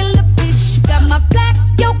 sipping killer fish. Got my black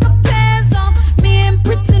yoga pants on. Me and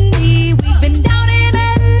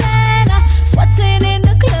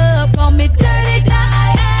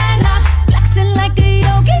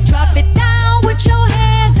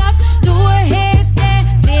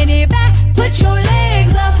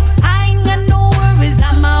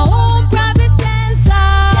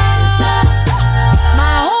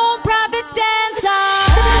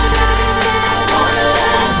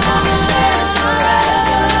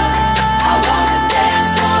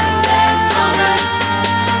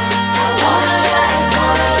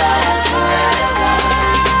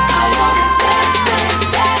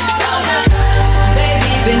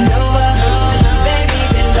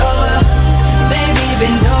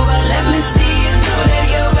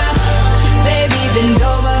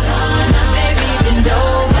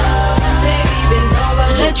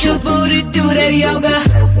Watch your booty do that yoga.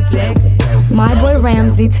 My boy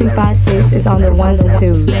Ramsey 256 is on the ones and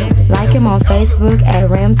twos. Like him on Facebook at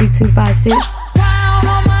Ramsey 256. Crown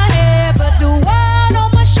on my head, but the world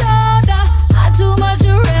on my shoulder. I too much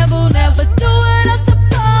a rebel, never do what I'm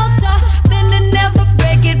supposed to. Bend and never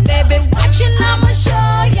break it, baby. Watching, I'ma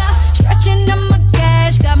show ya. Stretching on my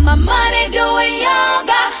cash, got my money doing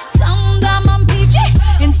yoga. Sometimes I'm peachy,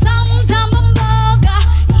 and sometimes I'm vulgar.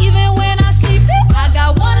 Even when I sleep, I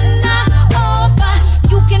got one eye open.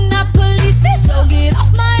 You cannot police me, so get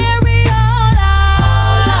off my areola.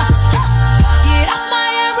 Get off my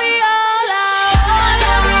areola.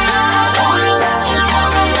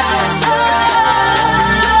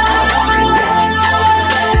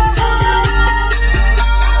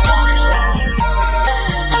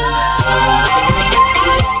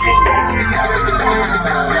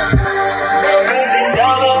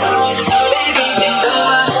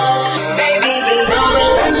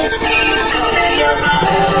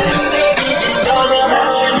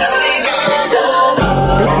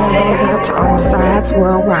 This one goes out to all sides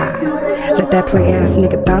worldwide. Let that play ass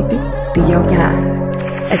nigga Thumpy be your guide.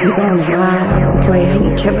 As we go on the ride, play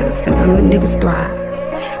hating killers and hood niggas thrive.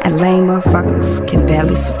 And lame motherfuckers can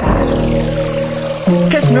barely survive.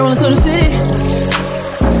 Catch me rolling through the city,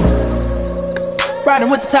 riding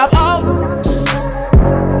with the top off.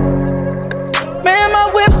 Man, my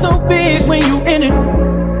whip so big when you in it.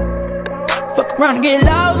 Fuck around and get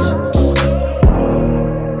lost.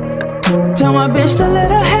 Tell my bitch to let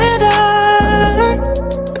her head down.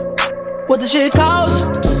 What the shit cost?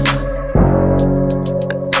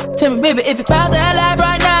 Tell me, baby, if you found that life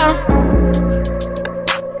right now.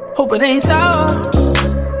 Hope it ain't so.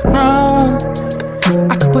 No,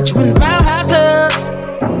 I could put you in the Mile High Club.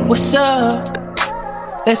 What's up?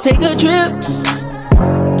 Let's take a trip.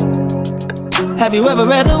 Have you ever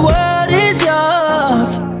read the word is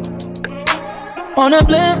yours on a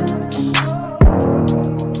blimp?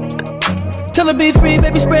 Tell her be free,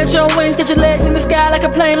 baby, spread your wings. Get your legs in the sky like a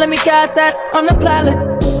plane. Let me guide that, I'm the pilot.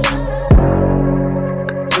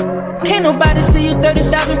 Can't nobody see you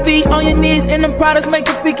 30,000 feet on your knees in them products. Make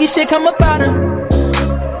the freaky shit come up out her.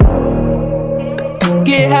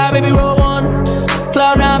 Get high, baby, roll one.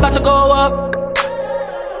 Cloud nine, about to go up.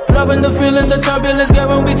 Loving the feeling, the turbulence, get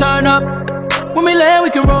when we turn up. When we land, we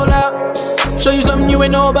can roll out. Show you something you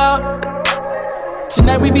ain't know about.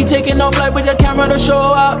 Tonight we be taking off like with the camera to show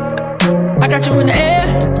out. I got you in the air,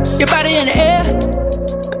 your body in the air.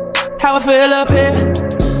 How I feel up here.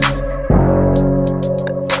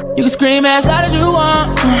 You can scream as loud as you want,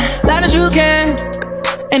 loud as you can.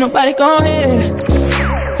 Ain't nobody gon' hear.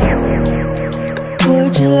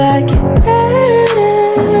 Would you like it better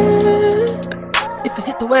if you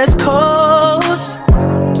hit the West Coast?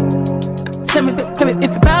 Tell me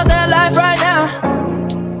if you found that life right now.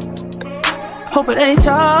 Hope it ain't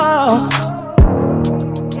tall.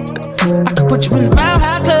 I could put you in the Mile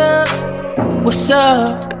High Club. What's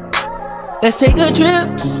up? Let's take a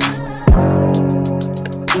trip.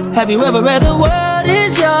 Have you ever read the word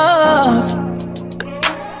is yours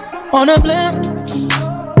on a blimp?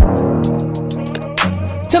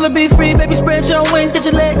 Tell her be free, baby, spread your wings. Get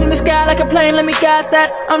your legs in the sky like a plane. Let me guide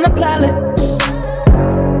that, I'm the pilot.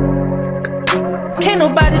 Can't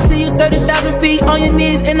nobody see you 30,000 feet on your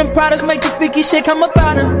knees in them products. Make the freaky shit come up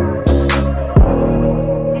out her.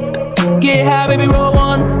 Get high, baby, roll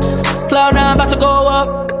one. Cloud nine, about to go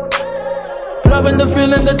up. Loving the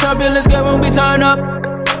feeling, the turbulence, get when we turn up.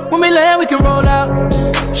 When we land, we can roll out.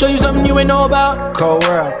 Show you something you ain't know about. Cold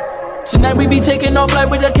world. Tonight we be taking off like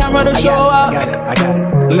with the camera to show out. I got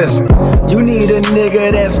it. Listen, you need a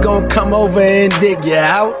nigga that's gon' come over and dig you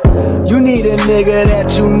out. You need a nigga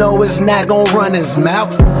that you know is not gon' run his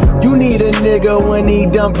mouth. You need a nigga when he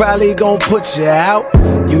done probably gon' put you out.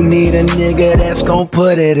 You need a nigga that's gon'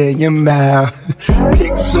 put it in your mouth.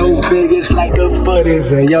 Dick so big it's like a foot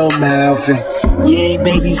is in your mouth. And you ain't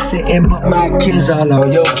babysitting but my kids all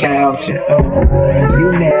on your couch. And,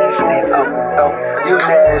 you nasty, you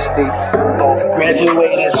nasty. Both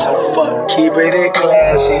graduated, so fuck, keep it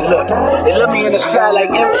classy. Look, they love me in the shot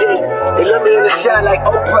like MJ. They love me in the shot like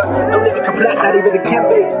Oprah. No nigga can black, not even a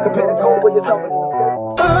Kimbe. Compare the tone with yourself.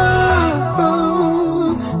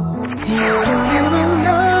 You don't even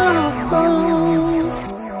know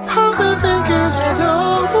how everything gets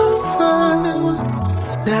over.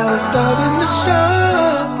 Now it's starting to show.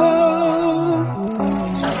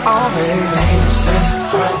 Oh baby, ain't no sense in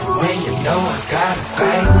front when you know I got a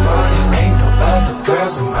thing for you. Ain't no other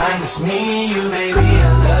girls of mine, it's me and you, baby. I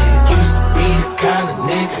love you. Used to be the kind of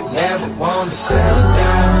nigga never wanna settle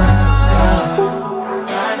down.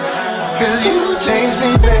 Cause you changed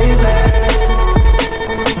me, baby.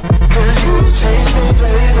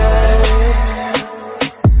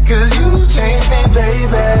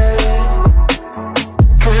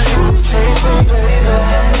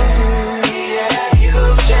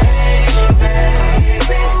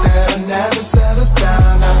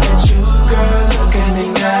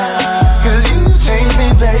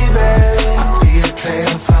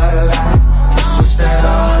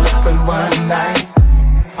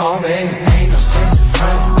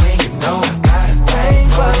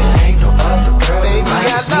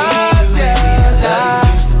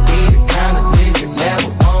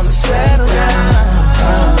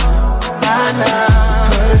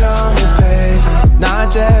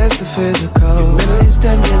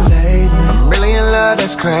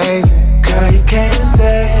 crazy. Girl, you can't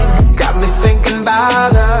say. Got me thinking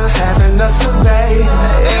about us, having us some baby.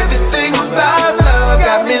 Everything about love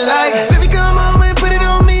got me like, baby, come on and put it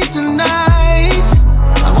on me tonight.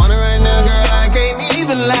 I want it right now, girl, I can't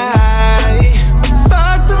even lie.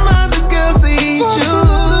 Fuck them other girls, they ain't you.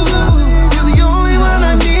 You're the only one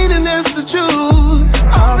I need, and that's the truth.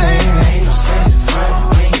 Oh, baby, ain't no sense in front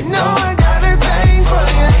when you know I got a thing for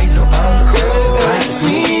you. Ain't no other girls like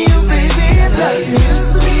me and you, baby, and love you.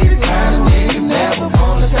 Used to be the kind of nigga never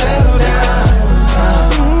wanna settle down.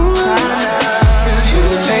 Cause you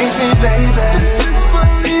changed me, baby. 6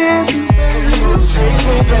 years, baby. You changed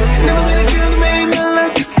me, baby. Never been a girl that made me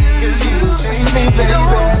like this. Cause you changed me, baby. Don't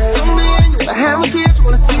want somebody in you. I have my kids,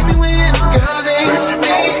 wanna see me win. Girl, they ain't just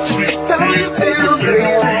me. Tell me you feel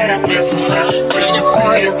crazy.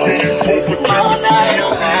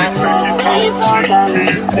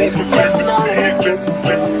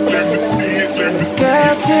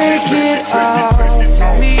 Girl, take it all to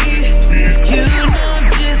me. You know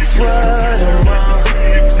just what I want.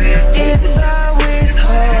 It's always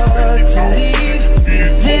hard to leave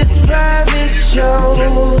this private show.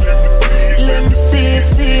 Let me see it,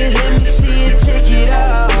 let me see it, take it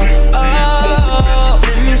off. Oh,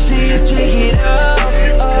 let me see it, take it off.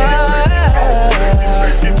 Oh,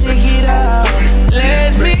 take it off.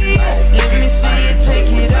 Let me see it,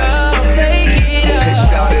 take it off, take it off. Hey,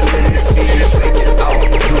 shout it, let me see it, take it off.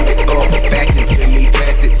 Tune it up, back into me,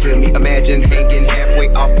 pass it to me. Imagine hanging halfway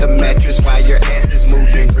off the mattress while your ass is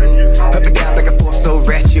moving. Up and down, back and forth, so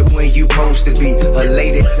ratchet when you supposed to be.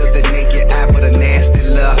 Elated to the naked eye, but a nasty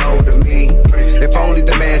little hold of me. If only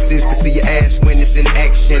the masses could see your ass when it's in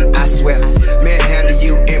action, I swear. Manhandle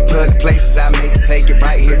you in public places, I make you take it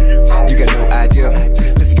right here. You got no idea.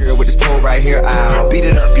 Listen, girl, with this pole right here, I'll beat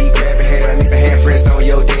it up, beat, grab your hair, leave a handprints on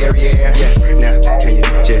your derriere. Yeah, now, can you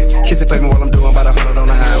just kiss it for me while I'm doing about 100 on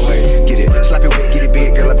the highway? Get it, slap it wet, get it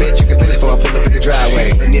big, girl, I bet you can finish before I pull up in the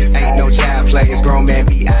driveway. And this ain't no child play, it's grown man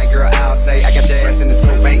B.I., girl, I'll say. I got your ass in the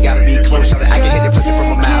scope, ain't gotta be close, so that I can hit it pussy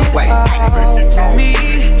from a mile away. Me,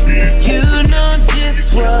 you know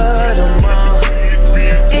just what I want.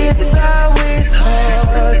 It's always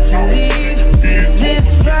hard to leave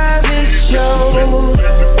this private show.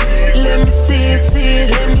 Let me see it,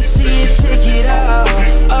 let me see it, take it off.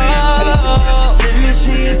 Oh, let me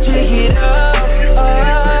see it, take it off. Oh,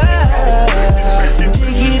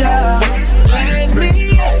 take it off.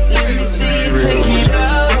 Let me see it, take it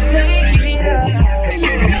off, take it off. Hey,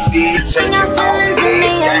 let me see it, take it off.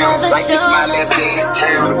 Lay down, like it's my last day in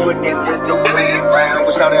town. Putting in with no play around.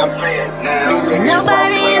 What's all that I'm saying now?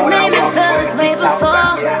 Nobody has made me feel this way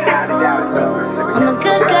before. I'm a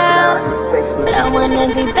good girl, but I wanna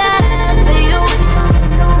be bad for you.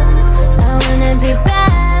 I wanna be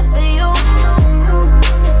bad for you.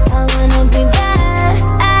 I wanna be bad.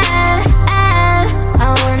 I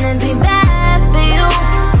wanna be bad for you.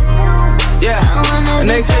 Yeah, and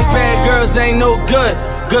they say bad girls ain't no good.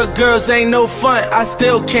 Good girls ain't no fun, I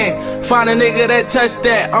still can't find a nigga that touched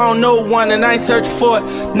that. I don't know one and I ain't searching for it.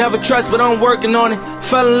 Never trust, but I'm working on it.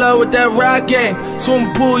 Fell in love with that rock game.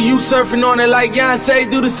 Swimming pool, you surfing on it like Beyonce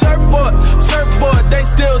do the surfboard. Surfboard, they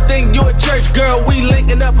still think you a church girl. We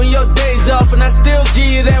linking up on your days off, and I still give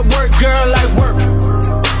you that work, girl, like work.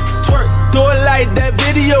 Twerk, do it like that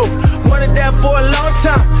video. Wanted that for a long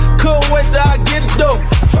time. Couldn't wait till I get it though.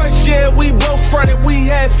 First year we both fronted, we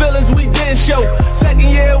had feelings we didn't show. Second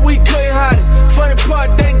year we couldn't hide it. Funny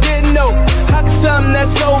part they didn't know. How can something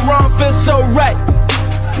that's so wrong feel so right?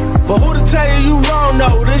 But who to tell you wrong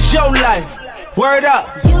though? This your life. Word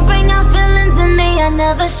up. You bring out feelings in me I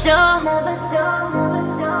never show.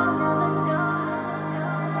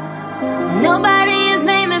 Nobody has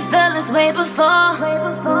made me feel this way before.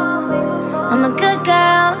 I'm a good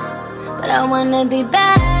girl, but I wanna be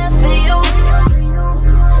bad for you.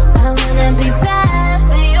 I wanna be bad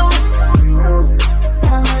for you.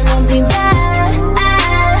 I wanna be bad.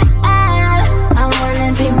 I wanna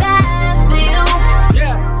be bad for you.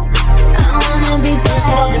 I wanna be bad.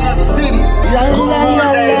 Fucking up the city. La la la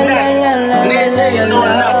la la la. Nigga, you know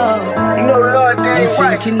enough. You know Lord did it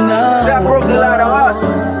right. Cause I broke a lot of hearts.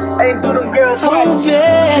 Ain't do them girls right.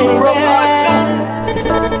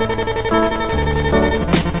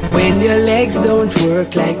 When your legs don't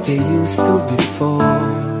work like they used to before,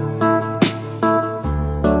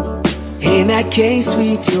 and I can't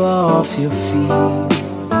sweep you off your feet,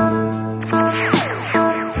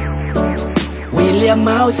 will your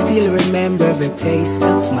mouth still remember the taste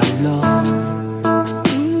of my love?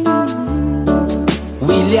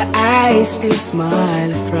 Will your eyes still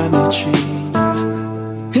smile from your tree?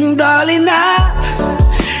 And darling, I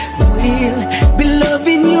will be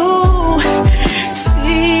loving you,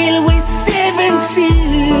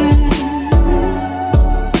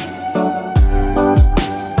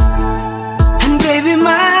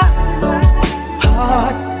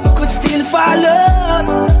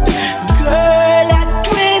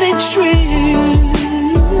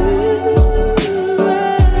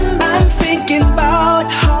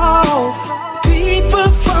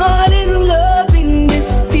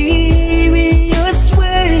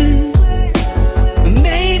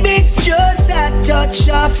 touch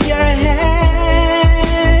of your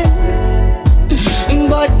hand.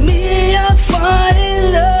 But me, I fall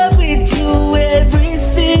in love with you every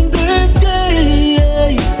single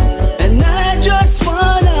day. And I just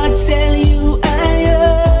wanna tell you I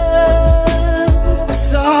am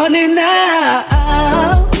sorry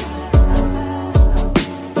now.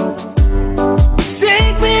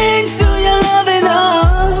 Take me into your loving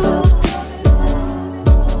arms.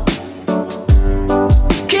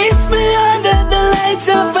 Kiss me under the light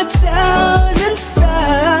of 1,000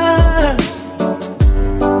 stars.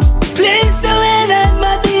 Place the wind at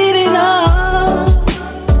my beating heart.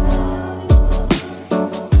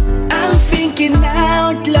 I'm thinking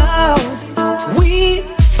out loud. We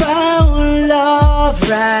found love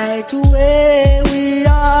right where we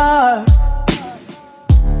are.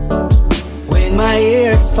 When my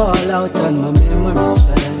ears fall out and my memories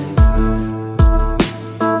fade,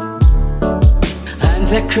 and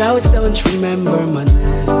the crowds don't remember my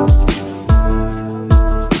name.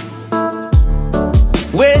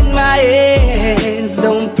 When my hands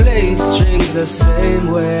don't play strings the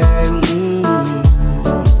same way,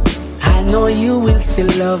 I know you will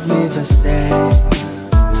still love me the same.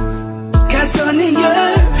 'Cause only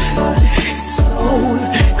your soul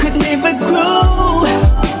could never grow.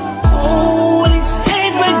 Oh, it's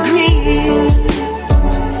evergreen.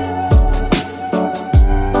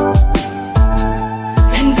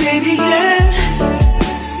 And baby, your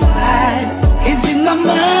side is in my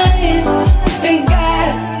mind. And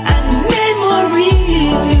God, and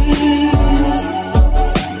memories.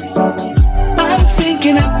 I'm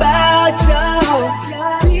thinking about how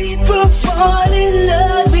people fall in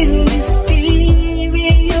love in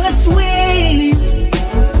mysterious ways.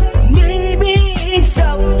 Maybe it's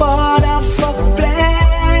a part of a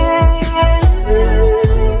plan.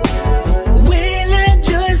 Will I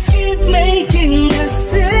just keep making the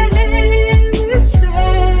same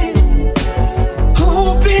mistake,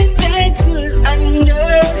 hoping they could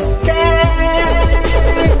understand?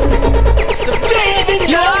 So baby,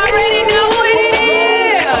 you already know what it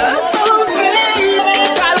is. Oh, baby.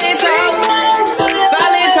 Solid talk,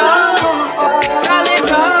 solid talk, solid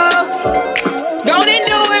talk. Go and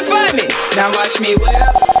do it for me. Now watch me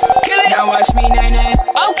whip, kill it. Now watch me nay nay.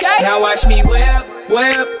 Okay. Now watch me whip,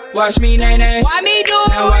 whip. Watch me nay nay. Why me do it?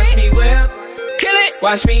 Now watch me whip, kill it.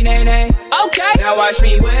 Watch me nay nay. Okay. Now watch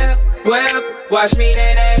me whip, whip. Watch me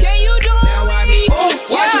nay nay. Can you do it? Now watch me, ooh,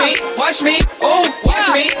 watch me, watch me, ooh, watch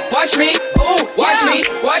me, watch me, ooh, watch me,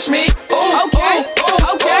 watch me, ooh, okay, ooh,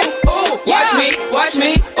 okay, ooh, watch me, watch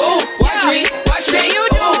me, ooh, watch me, watch me, you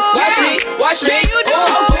do it. Watch me, watch me, you do it.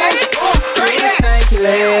 Okay, ooh, do the stanky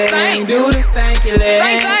leg, do the stanky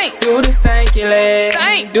leg, do the stanky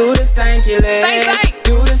leg, do the stanky leg,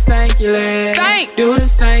 do the stanky leg, do the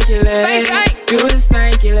stanky leg, do the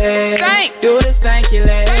stanky leg, do the stanky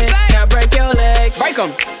leg. Now break your legs, break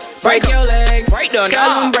 'em. Break your legs, break the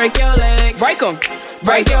tell them break your legs, break 'em.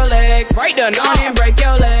 Break your legs, break the knob and break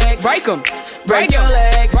your legs, break 'em. Break your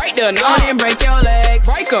legs, break the knob and break your legs,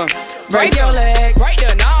 break 'em. Break your legs, break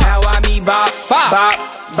the knob. Now I me bop, bop, bop,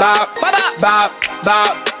 bop, bop, bop,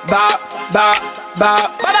 bop, bop, bop,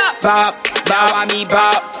 bop, bop, bop. Now I me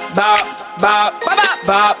bop, bop, bop, bop,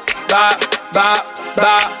 bop, bop, bop,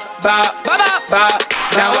 bop, bop, bop, bop.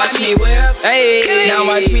 Now watch me whip, hey. Now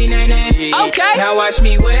watch me nay nay. Okay. Now watch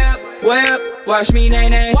me whip, whip. Watch me nay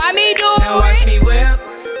nay. Why me do it? Now watch me whip,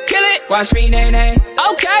 kill it. Watch me nay nay.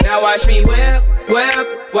 Okay. Now watch me whip,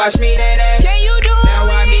 whip. Watch me nay nay. Can you do it? Now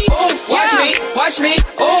watch me, ooh, watch me, watch me,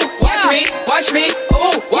 ooh, watch me, watch me,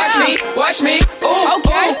 ooh, watch me, watch me, ooh,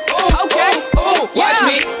 okay, ooh, okay, ooh, watch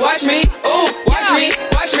me, watch me, ooh, watch me,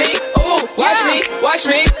 watch me, ooh, watch me, watch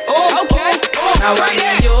me, ooh, okay, ooh. Now I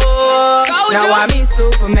need you. Now I mean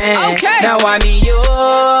Superman. Okay. Now I mean you.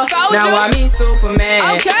 Now I mean Superman.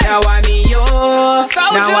 Okay. Now I mean you.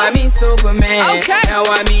 Now I mean Superman. Okay. Now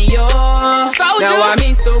I mean you. Now I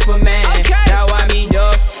mean Superman. Okay. Now I mean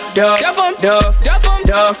Duff, Duff, Duff, Duff,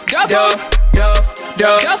 Duff, Duff, Duff, Duff,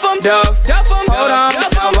 Duff, Duff, Duff, Duff. Hold on.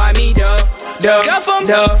 Now I mean Duff, Duff, Duff,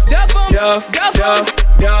 Duff, Duff, Duff,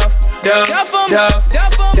 Duff, Duff, Duff,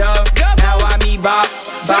 Duff, Duff. Now I mean Bop,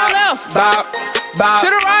 Bop, Bop, Bop, to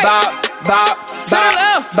the right, Bop, Bop, to the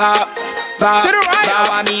left, Bop, Bop, to the right. Now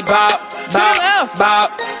I mean Bop, to the left, Bop,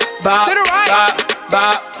 Bop, to the right, Bop,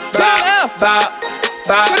 Bop, to the left, Bop,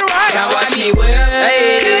 Bop, to the right. Now watch me whip,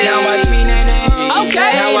 hey. Now watch me nay nay.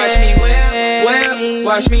 Okay. Now watch me whip, whip.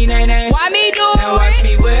 Watch me nay nay. Why me do it? Now watch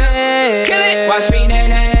me whip, kill it. Watch me nay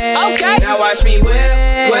nay. Okay. Now watch me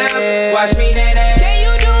whip, whip. Watch me nay nay. Can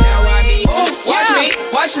you do it? Now watch me, ooh, watch me,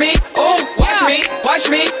 watch me, ooh, watch me, watch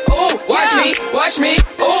me, ooh, watch me, watch me,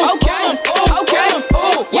 ooh.